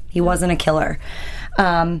wasn't him. He wasn't a killer.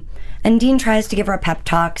 And Dean tries to give her a pep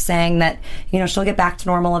talk, saying that, she'll get back to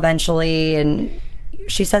normal eventually. And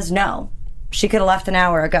she says no. She could have left an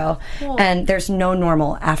hour ago, and there's no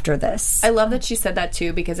normal after this. I love that she said that,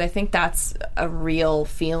 too, because I think that's a real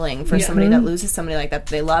feeling for somebody that loses somebody like that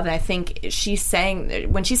they love. And I think she's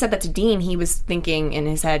saying, when she said that to Dean, he was thinking in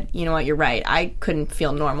his head, you know what, you're right. I couldn't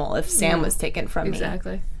feel normal if Sam was taken from me.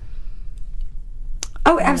 Exactly.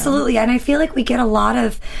 Oh, absolutely. And I feel like we get a lot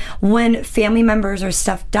of, when family members or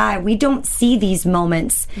stuff die, we don't see these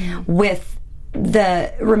moments with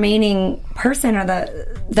the remaining person or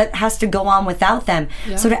that has to go on without them.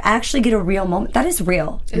 So to actually get a real moment, that is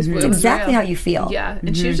real. It's exactly how you feel. Yeah,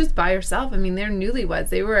 and she was just by herself. I mean, they're newlyweds.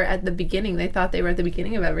 They were at the beginning. They thought they were at the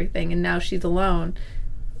beginning of everything, and now she's alone.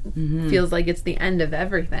 Feels like it's the end of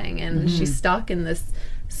everything, and she's stuck in this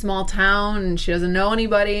small town, and she doesn't know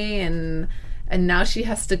anybody, and now she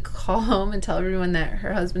has to call home and tell everyone that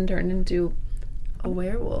her husband turned into a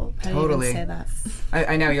werewolf. Totally. How do you even say that?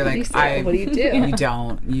 I know, you're like, what do you do? You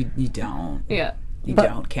don't. You don't. Yeah. You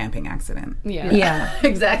don't. Camping accident. Yeah.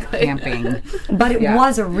 Exactly. Camping. But it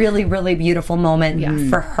was a really, really beautiful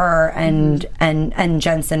moment for her and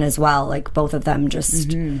Jensen as well. Like, both of them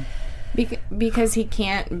just... Because he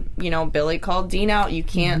can't, Billy called Dean out. You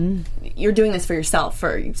can't. You're doing this for yourself,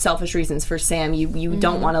 for selfish reasons. For Sam, you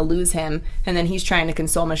don't want to lose him, and then he's trying to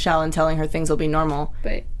console Michelle and telling her things will be normal.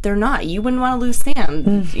 But they're not. You wouldn't want to lose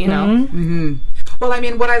Sam. Well, I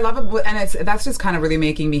mean, what I love, that's just kind of really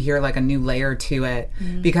making me hear like a new layer to it,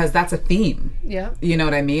 because that's a theme. Yeah. You know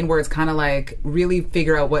what I mean? Where it's kind of like, really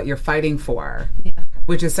figure out what you're fighting for. Yeah.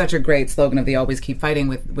 Which is such a great slogan of they always keep fighting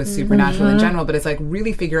with Supernatural in general, but it's like,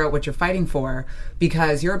 really figure out what you're fighting for,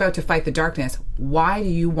 because you're about to fight the darkness. Why do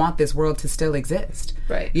you want this world to still exist?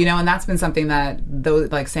 Right. And that's been something that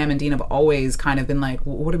those like Sam and Dean have always kind of been like,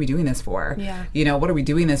 what are we doing this for? Yeah. What are we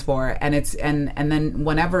doing this for? And it's and then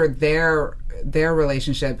whenever their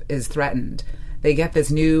relationship is threatened, they get this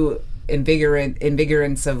new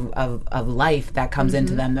invigorance of life that comes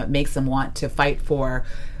into them that makes them want to fight for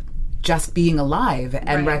just being alive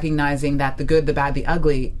and recognizing that the good, the bad, the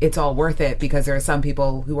ugly, it's all worth it, because there are some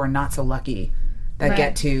people who are not so lucky that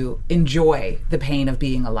get to enjoy the pain of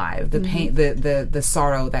being alive, the pain, the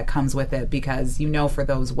sorrow that comes with it, because for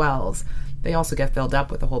those wells, they also get filled up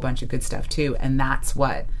with a whole bunch of good stuff too, and that's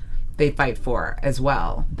what they fight for as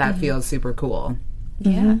well. That feels super cool.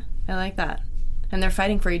 Yeah, I like that. And they're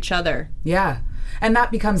fighting for each other. Yeah. And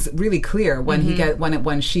that becomes really clear when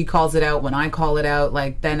when she calls it out, when I call it out,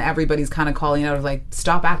 like, then everybody's kind of calling out of like,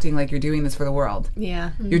 stop acting like you're doing this for the world.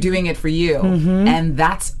 Yeah. You're doing it for you. And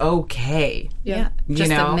that's okay. Yeah.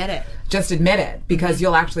 Just admit it. Just admit it, because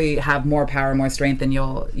you'll actually have more power, more strength, and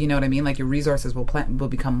you'll, you know what I mean? Like, your resources will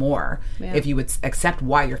become more if you would accept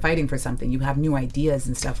why you're fighting for something. You have new ideas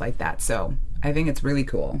and stuff like that. So I think it's really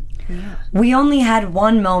cool. Yeah. We only had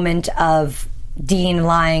one moment of Dean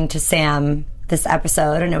lying to Sam this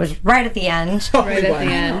episode, and it was right at the end. Right at the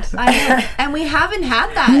end. And we haven't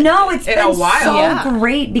had that. No, it's been a while. So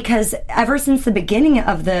great, because ever since the beginning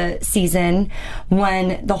of the season,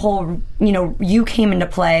 when the whole, you came into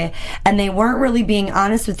play, and they weren't really being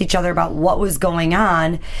honest with each other about what was going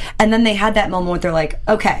on, and then they had that moment where they're like,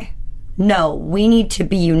 okay, no, we need to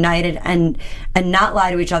be united and not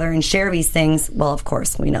lie to each other and share these things. Well, of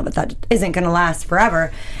course, we know that isn't going to last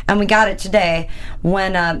forever. And we got it today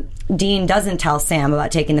when Dean doesn't tell Sam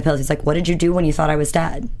about taking the pills. He's like, what did you do when you thought I was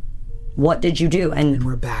dead? What did you do? And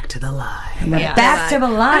we're back to the lie. Back to the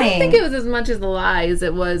lying. I don't think it was as much as the lie as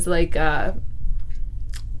it was like a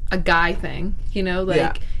guy thing. He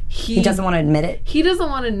doesn't want to admit it. He doesn't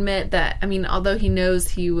want to admit that. I mean, although he knows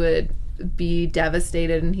he would be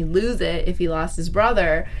devastated and he'd lose it if he lost his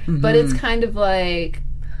brother, but it's kind of like,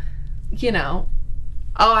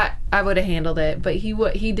 I would have handled it, but he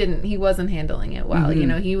wasn't handling it well.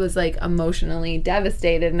 He was like emotionally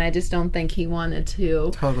devastated, and I just don't think he wanted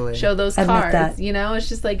to show those cards. That. It's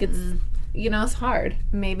just like it's hard.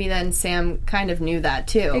 Maybe then Sam kind of knew that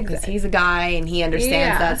too, because he's a guy and he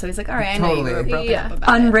understands that, so he's like, all right, I know you were broken up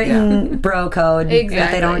about unwritten bro code.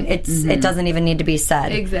 Exactly. They don't. It doesn't even need to be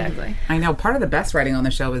said. Exactly. I know. Part of the best writing on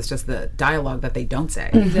the show is just the dialogue that they don't say.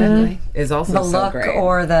 Exactly. Is also the so look great.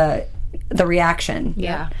 or the reaction.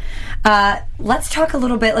 Yeah. Let's talk a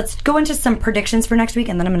little bit. Let's go into some predictions for next week,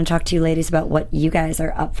 and then I'm going to talk to you ladies about what you guys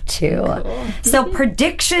are up to. Cool. So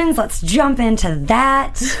predictions. Let's jump into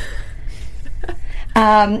that.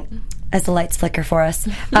 as the lights flicker for us.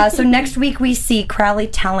 So next week we see Crowley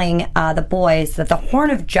telling the boys that the Horn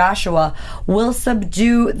of Joshua will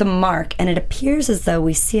subdue the mark, and it appears as though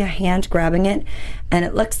we see a hand grabbing it, and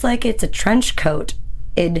it looks like it's a trench coat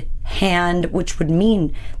in hand, which would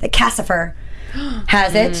mean that Cassifer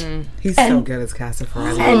has it. He's so good as Cassifer.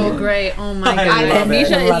 I love Oh, it. great. Oh, my God. love it.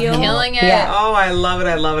 Misha I love is him. killing it. Yeah. Oh, I love it.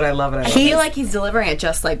 I love it. I love it. I I love feel it. like he's delivering it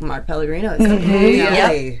just like Mark Pellegrino is.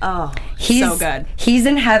 Really? Oh, He's so good. He's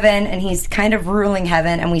in heaven, and he's kind of ruling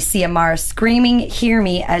heaven, and we see Amara screaming, "Hear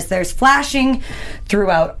me," as there's flashing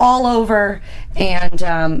throughout all over,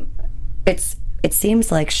 and it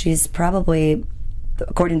seems like she's probably,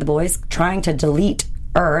 according to the boys, trying to delete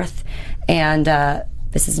Earth, and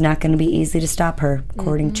this is not going to be easy to stop her,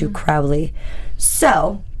 according to Crowley.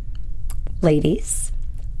 So, ladies,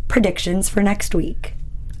 predictions for next week.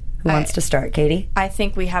 Who wants to start, Katie? I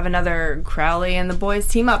think we have another Crowley and the boys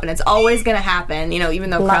team up, and it's always going to happen. You know,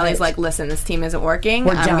 even though Love Crowley's it. like, "Listen, this team isn't working.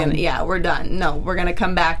 We're done." We're done. No, we're gonna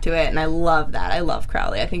come back to it, and I love that. I love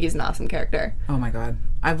Crowley. I think he's an awesome character. Oh my God.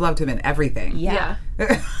 I've loved him in everything. Yeah.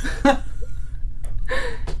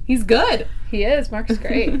 He's good. He is. Mark's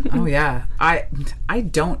great. Oh yeah.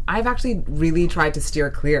 I've actually really tried to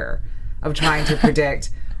steer clear of trying to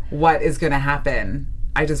predict what is going to happen.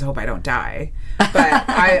 I just hope I don't die. But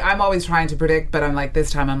I'm always trying to predict, but I'm like,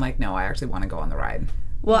 this time I'm like, no, I actually want to go on the ride.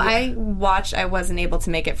 Well, I wasn't able to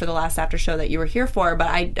make it for the last after show that you were here for, but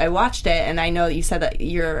I watched it, and I know that you said that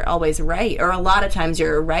you're always right, or a lot of times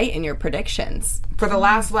you're right in your predictions. For the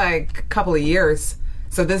last couple of years.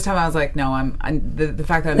 So this time I was like, no, the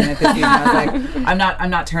fact that I'm in it this season, I was like, I'm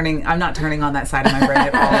not turning on that side of my brain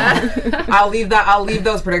at all. I'll leave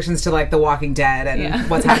those predictions to like The Walking Dead and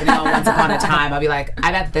what's happening on Once Upon a Time. I'll be like,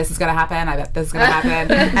 I bet this is gonna happen. I bet this is gonna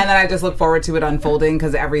happen, and then I just look forward to it unfolding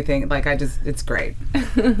because everything, it's great.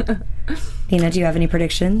 Nina, do you have any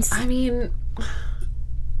predictions? I mean,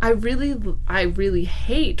 I really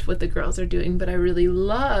hate what the girls are doing, but I really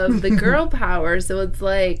love the girl power. So it's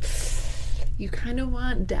like, you kind of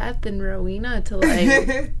want Death and Rowena to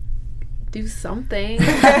like do something.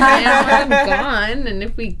 And I'm gone, and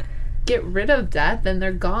if we get rid of Death, then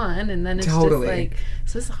they're gone, and then it's just like,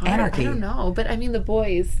 so it's hard. Anarchy. I don't know, but I mean, the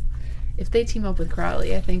boys, if they team up with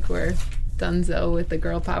Crowley, I think we're donezo with the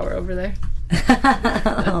girl power over there.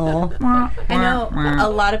 Oh. I know a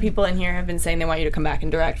lot of people in here have been saying they want you to come back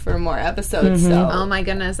and direct for more episodes. So, Oh my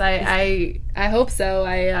goodness, I hope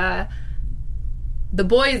so. The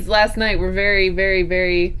boys last night were very, very,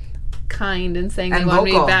 very kind in saying they want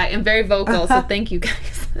me back, and very vocal. So thank you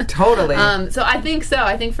guys. Totally. So I think so.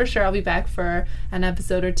 I think for sure I'll be back for an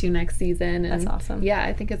episode or two next season. And That's awesome. Yeah,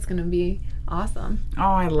 I think it's going to be awesome. Oh,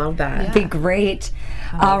 I love that. It'd be great.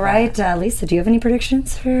 All right, Lisa, do you have any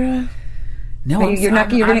predictions for... No, you're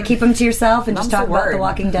going to keep them to yourself and just talk about The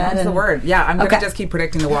Walking Dead? That's the word. Yeah, I'm going to just keep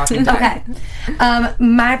predicting The Walking Dead. Okay.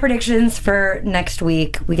 My predictions for next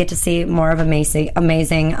week, we get to see more of amazing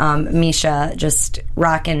Misha just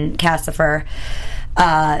rocking Cassifer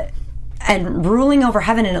and ruling over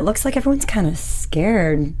heaven, and it looks like everyone's kind of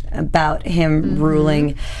scared about him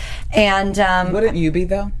ruling. And wouldn't you be,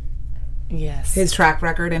 though? Yes. His track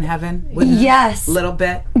record in heaven? Yes. A little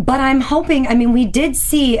bit. But I'm hoping, we did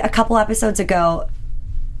see a couple episodes ago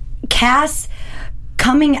Cass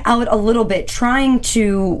coming out a little bit, trying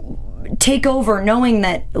to take over, knowing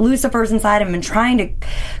that Lucifer's inside him and trying to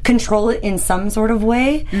control it in some sort of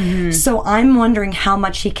way. Mm-hmm. So I'm wondering how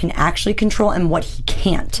much he can actually control and what he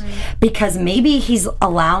can't. Because maybe he's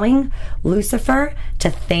allowing Lucifer to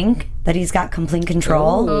think that he's got complete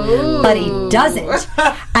control, but he doesn't.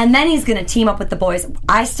 And then he's going to team up with the boys.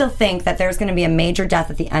 I still think that there's going to be a major death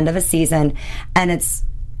at the end of a season, and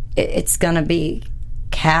it's going to be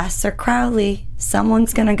Cass or Crowley.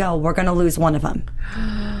 Someone's going to go. We're going to lose one of them.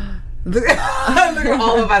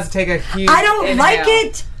 All of us take a huge I don't inhale. like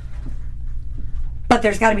it, but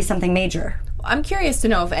there's got to be something major. I'm curious to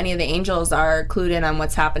know if any of the angels are clued in on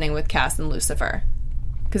what's happening with Cass and Lucifer.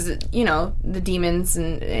 Because, the demons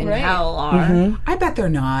in hell are. Mm-hmm. I bet they're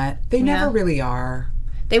not. They never really are.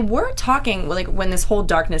 They were talking, like, when this whole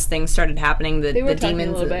darkness thing started happening, the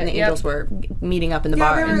demons and the angels were meeting up in the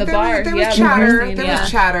bar. There was chatter. There was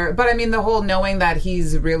chatter. But, the whole knowing that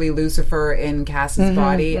he's really Lucifer in Cass's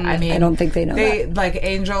body, I don't think they know that. Like,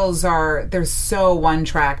 angels they're so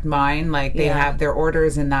one-tracked mind. Like, they have their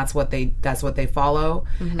orders, and that's what they follow.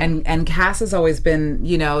 Mm-hmm. And Cass has always been,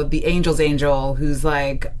 the angel's angel who's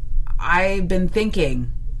like, I've been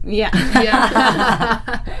thinking. Yeah.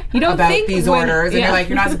 You don't about think these orders, and you're like,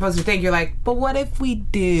 you're not supposed to think. You're like, but what if we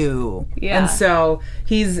do? Yeah. And so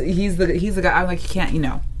he's the guy. I'm like, you can't.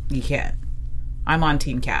 You can't. I'm on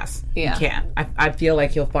Team Cass. Yeah. You can't. I feel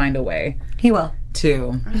like he'll find a way. He will.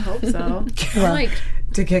 To. I hope so.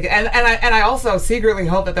 To kick it. And I also secretly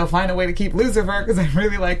hope that they'll find a way to keep Lucifer because I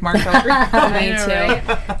really like Mark Pellegrino. Me too.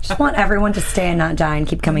 Just want everyone to stay and not die and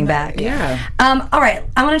keep coming back. Yeah. All right.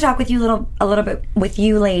 I want to talk with you a little bit with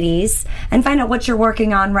you ladies and find out what you're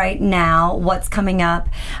working on right now, what's coming up.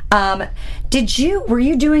 Were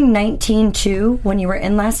you doing 19-2 when you were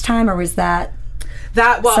in last time, or was that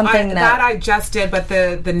something I just did, but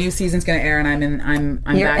the new season's going to air, and I'm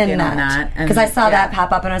back in on that. Because I saw that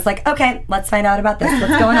pop up, and I was like, okay, let's find out about this.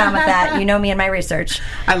 What's going on with that? You know me and my research.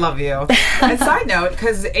 I love you. And side note,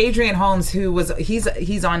 because Adrian Holmes, he's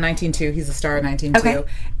on 19-2, he's a star of 19-2,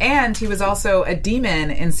 and he was also a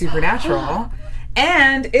demon in Supernatural.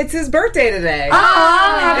 And it's his birthday today. Oh,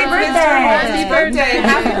 happy birthday.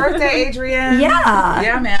 Happy birthday, Adrian. Yeah.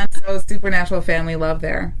 Yeah, man. So Supernatural family love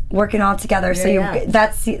there. Working all together. So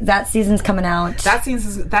that season's coming out. That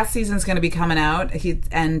season's going to be coming out.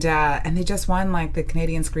 And they just won like the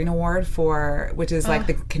Canadian Screen Award which is like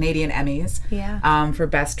the Canadian Emmys. Yeah. For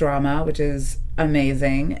Best Drama, which is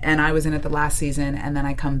amazing. And I was in it the last season, and then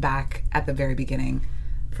I come back at the very beginning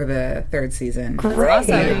for the third season. Great.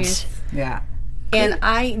 Awesome. Yeah. And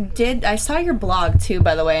I saw your blog too,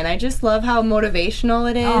 by the way, and I just love how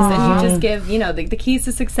motivational it is, and you just give, the keys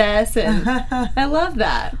to success, and I love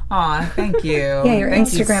that. Aw, thank you. Yeah, your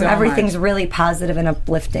Instagram, everything's really positive and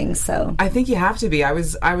uplifting, so. I think you have to be. I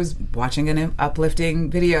was watching an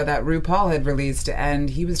uplifting video that RuPaul had released, and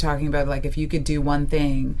he was talking about, like, if you could do one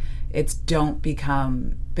thing, it's don't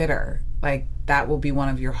become bitter. Like, that will be one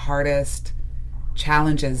of your hardest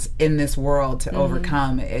challenges in this world to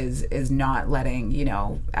overcome is not letting,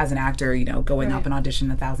 as an actor, going up and audition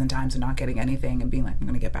 1,000 times and not getting anything and being like, I'm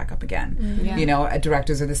going to get back up again. Yeah.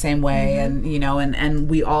 Directors are the same way, and and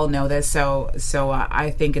we all know this. So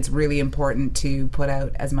I think it's really important to put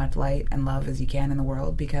out as much light and love as you can in the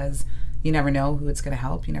world, because you never know who it's going to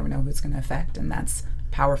help. You never know who it's going to affect, and that's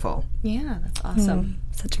powerful. Yeah, that's awesome.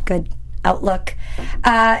 Such a good outlook.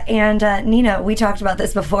 And Nina, we talked about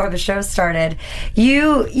this before the show started.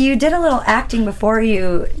 You did a little acting before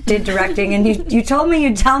you did directing, and you told me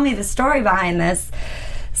you'd tell me the story behind this.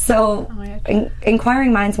 So,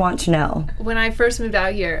 inquiring minds want to know. When I first moved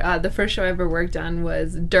out here, the first show I ever worked on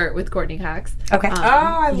was Dirt with Courtney Cox. Okay.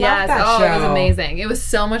 I love that show. It was amazing. It was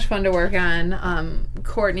so much fun to work on.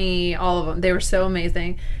 Courtney, all of them, they were so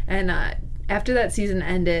amazing. And after that season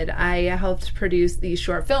ended, I helped produce these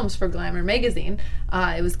short films for Glamour magazine.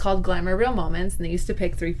 It was called Glamour Real Moments, and they used to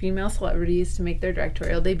pick 3 female celebrities to make their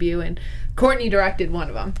directorial debut, and Courtney directed one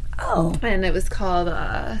of them. Oh. And it was called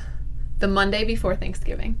The Monday Before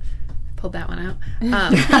Thanksgiving. I pulled that one out.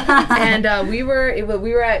 And we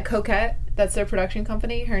were at Coquette. That's their production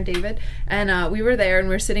company, her and David. And we were there, and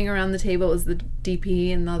we were sitting around the table. It was the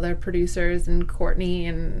DP and the other producers, and Courtney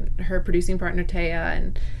and her producing partner, Taya,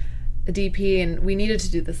 and a DP, and we needed to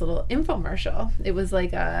do this little infomercial. It was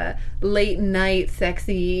like a late night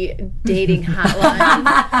sexy dating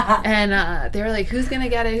hotline. And they were like, who's gonna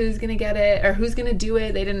get it, or who's gonna do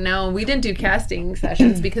it? They didn't know. We didn't do casting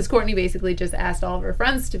sessions because Courtney basically just asked all of her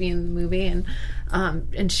friends to be in the movie,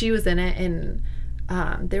 and she was in it, and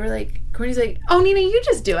they were like, Courtney's like, oh, Nina, you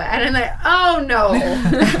just do it. And I'm like, oh, no.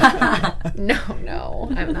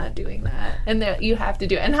 No, I'm not doing that. And you have to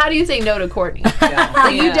do it. And how do you say no to Courtney?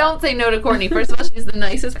 You don't say no to Courtney. First of all, she's the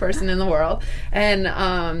nicest person in the world. And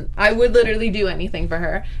I would literally do anything for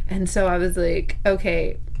her. And so I was like,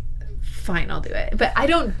 okay, fine, I'll do it. But I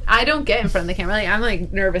don't get in front of the camera. Like, I'm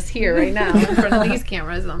like nervous here right now in front of these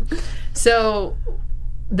cameras. So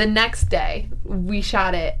the next day, we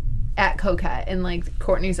shot it at Coquette in like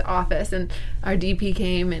Courtney's office, and our DP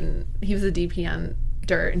came, and he was a DP on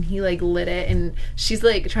Dirt, and he like lit it, and she's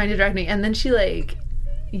like trying to direct me, and then she like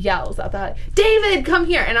yells out that, David, come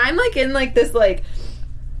here. And I'm like in like this like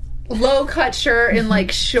low cut shirt and like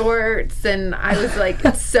shorts, and I was like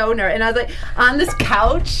so nervous, and I was like on this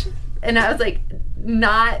couch, and I was like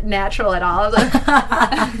not natural at all. I was like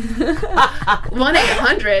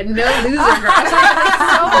 1-800 no loser girl. Like,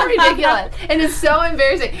 so ridiculous, and it's so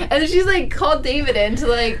embarrassing. And then she's like called David in to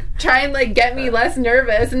like try and like get me less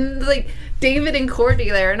nervous, and like David and Courtney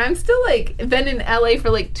there, and I'm still like been in LA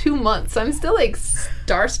for like 2 months, so I'm still like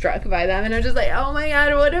starstruck by them, and I'm just like, oh my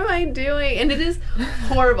god, what am I doing? And it is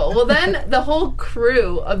horrible. Well, then the whole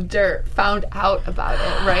crew of Dirt found out about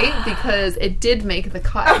it, right? Because it did make the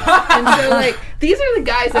cut. And so like these are the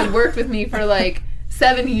guys that worked with me for like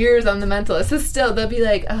 7 years on The Mentalist. So still they'll be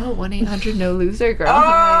like, oh, 1-800 no loser girl.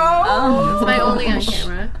 Oh, it's my only on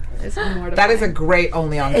camera. It's mortifying. That is a great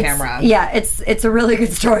only on camera. Yeah, it's a really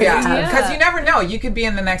good story. Yeah, because you never know. You could be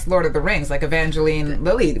in the next Lord of the Rings, like Evangeline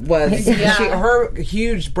Lilly was. Her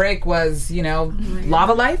huge break was,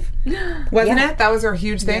 Lava Life, wasn't it? That was her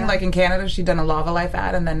huge thing. Like in Canada, she'd done a Lava Life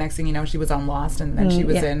ad, and then next thing you know, she was on Lost, and then she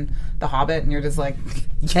was in The Hobbit, and you're just like,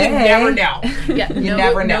 you never know. Yeah, you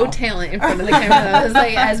never know. No talent in front of the camera. It was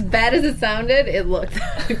like, as bad as it sounded, it looked.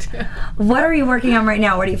 What are you working on right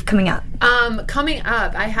now? What are you coming up? Coming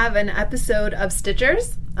up, I have an episode of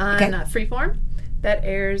Stitchers on Freeform that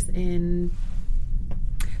airs in.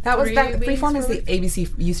 Freeform is the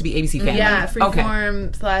ABC, used to be ABC Family. Yeah,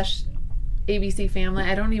 Freeform / ABC Family.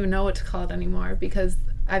 I don't even know what to call it anymore because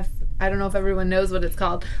I don't know if everyone knows what it's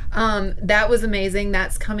called. That was amazing.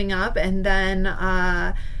 That's coming up, and then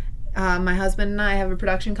my husband and I have a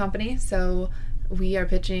production company, so we are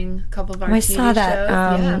pitching a couple of our TV shows. I saw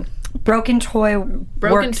that. Broken Toy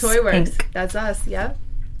Works. Inc. That's us. Yep.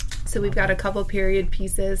 So we've got a couple period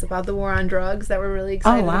pieces about the war on drugs that we're really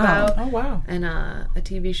excited about. Oh, wow. And a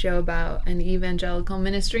TV show about an evangelical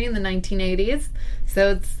ministry in the 1980s.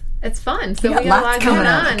 So it's fun. So we got a lot going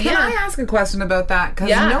on. Can I ask a question about that?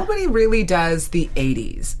 Because nobody really does the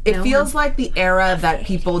 80s. It feels like the era that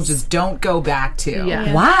people just don't go back to.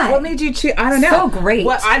 Yeah. Why? What made you choose? I don't know. So great.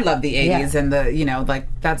 Well, I love the 80s and the,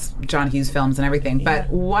 that's John Hughes films and everything.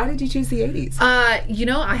 But why did you choose the 80s?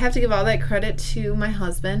 I have to give all that credit to my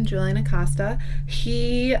husband, Julian Acosta.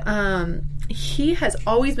 He has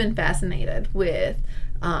always been fascinated with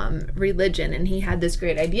religion, and he had this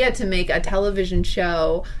great idea to make a television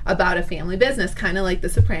show about a family business, kind of like The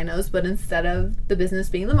Sopranos, but instead of the business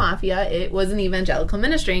being the mafia, it was an evangelical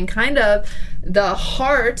ministry, and kind of the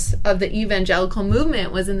heart of the evangelical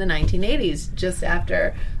movement was in the 1980s, just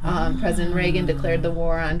after President Reagan declared the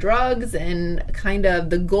war on drugs, and kind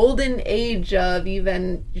of the golden age of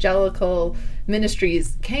evangelical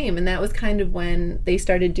ministries came, and that was kind of when they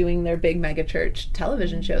started doing their big megachurch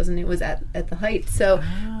television shows, and it was at the height. So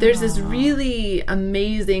there's this really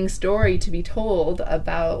amazing story to be told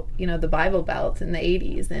about the Bible Belt in the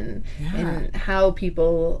 80s and how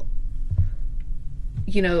people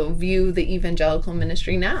view the evangelical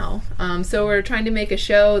ministry now. So we're trying to make a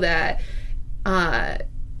show that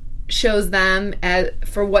shows them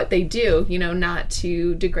for what they do, not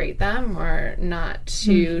to degrade them or not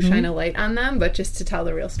to shine a light on them, but just to tell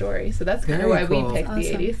the real story. So that's kind of why we picked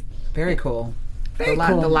the 80s. Very cool. The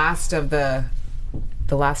last of the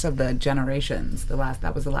generations.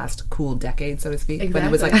 That was the last cool decade, so to speak. Exactly. But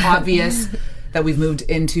it was like obvious that we've moved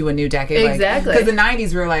into a new decade. Exactly. Because the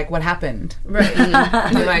 90s, we were like, what happened? Right.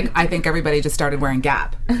 You're like, I think everybody just started wearing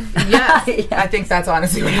Gap. Yes. I think that's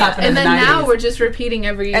honestly what happened in the 90s. And then now we're just repeating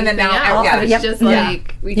everything. And then now, it's just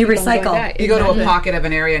like, we you keep recycle. You go to a pocket of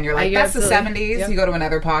an area and you're like, that's the 70s. Yep. You go to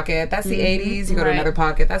another pocket. That's the 80s. You go to another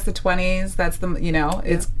pocket. That's the 20s. That's the,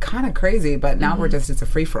 it's kind of crazy, but now it's a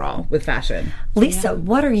free-for-all with fashion. Lisa,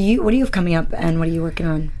 what do you have coming up and what are you working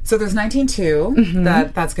on? So there's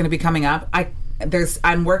 19.2 that's going to be coming up.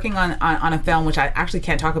 I'm working on a film which I actually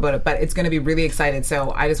can't talk about it, but it's going to be really excited.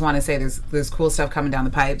 So I just want to say there's cool stuff coming down the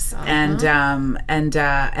pipes, and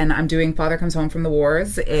I'm doing Father Comes Home from the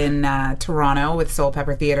Wars in Toronto with Soul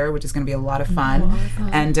Pepper Theatre, which is going to be a lot of fun.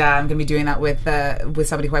 And I'm going to be doing that with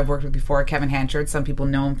somebody who I've worked with before, Kevin Hanchard. Some people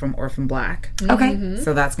know him from Orphan Black. Okay,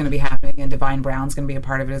 so that's going to be happening, and Divine Brown's going to be a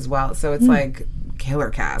part of it as well. So it's like killer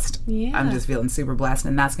cast. Yeah. I'm just feeling super blessed,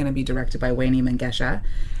 and that's going to be directed by Wayne Mangesha.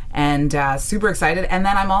 And super excited. And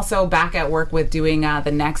then I'm also back at work with doing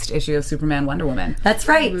the next issue of Superman Wonder Woman. That's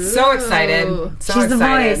right. So excited. She's the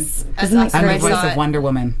voice. That's awesome. I'm the voice of Wonder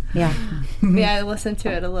Woman. Yeah. Yeah, I listened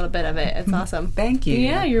to it a little bit of it. It's awesome. Thank you.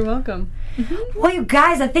 Yeah, you're welcome. Well, you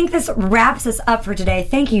guys, I think this wraps us up for today.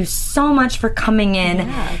 Thank you so much for coming in.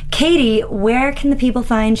 Yeah. Katie, where can the people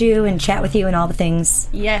find you and chat with you and all the things?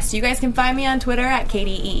 Yes, you guys can find me on Twitter at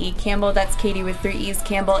Katie E.E. Campbell. That's Katie with 3 E's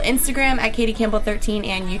Campbell. Instagram at Katie Campbell 13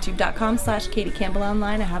 and YouTube.com/Katie Campbell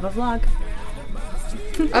Online. I have a vlog.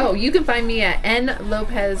 Oh, you can find me at N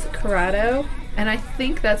Lopez-Corrado. And I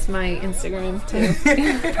think that's my Instagram too.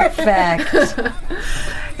 Perfect.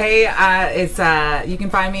 Hey, it's you can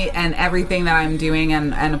find me and everything that I'm doing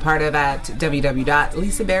and a part of at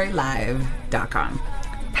www.lisaberrylive.com.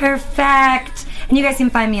 Perfect. And you guys can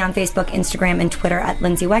find me on Facebook, Instagram, and Twitter at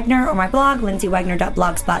Lindsay Wegner, or my blog,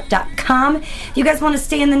 lindsaywegner.blogspot.com. If you guys want to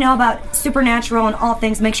stay in the know about Supernatural and all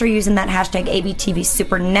things, make sure you're using that hashtag ABTV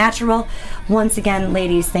Supernatural. Once again,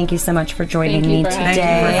 ladies, thank you so much for joining me today. Thank you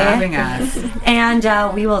for having us. And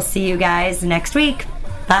we will see you guys next week.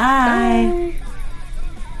 Bye.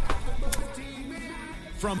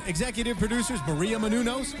 From executive producers Maria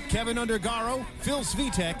Menounos, Kevin Undergaro, Phil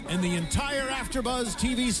Svitek, and the entire AfterBuzz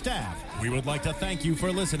TV staff, we would like to thank you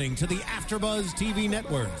for listening to the AfterBuzz TV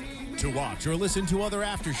network. To watch or listen to other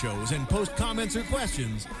after shows and post comments or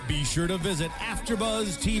questions, be sure to visit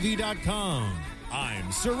AfterBuzzTV.com.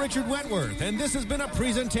 I'm Sir Richard Wentworth, and this has been a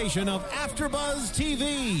presentation of AfterBuzz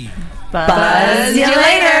TV. Buzz you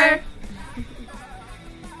later!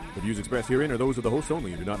 The views expressed herein are those of the hosts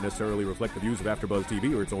only and do not necessarily reflect the views of AfterBuzz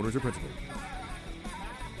TV or its owners or principals.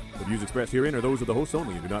 The views expressed herein are those of the hosts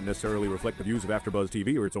only and do not necessarily reflect the views of AfterBuzz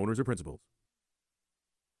TV or its owners or principals.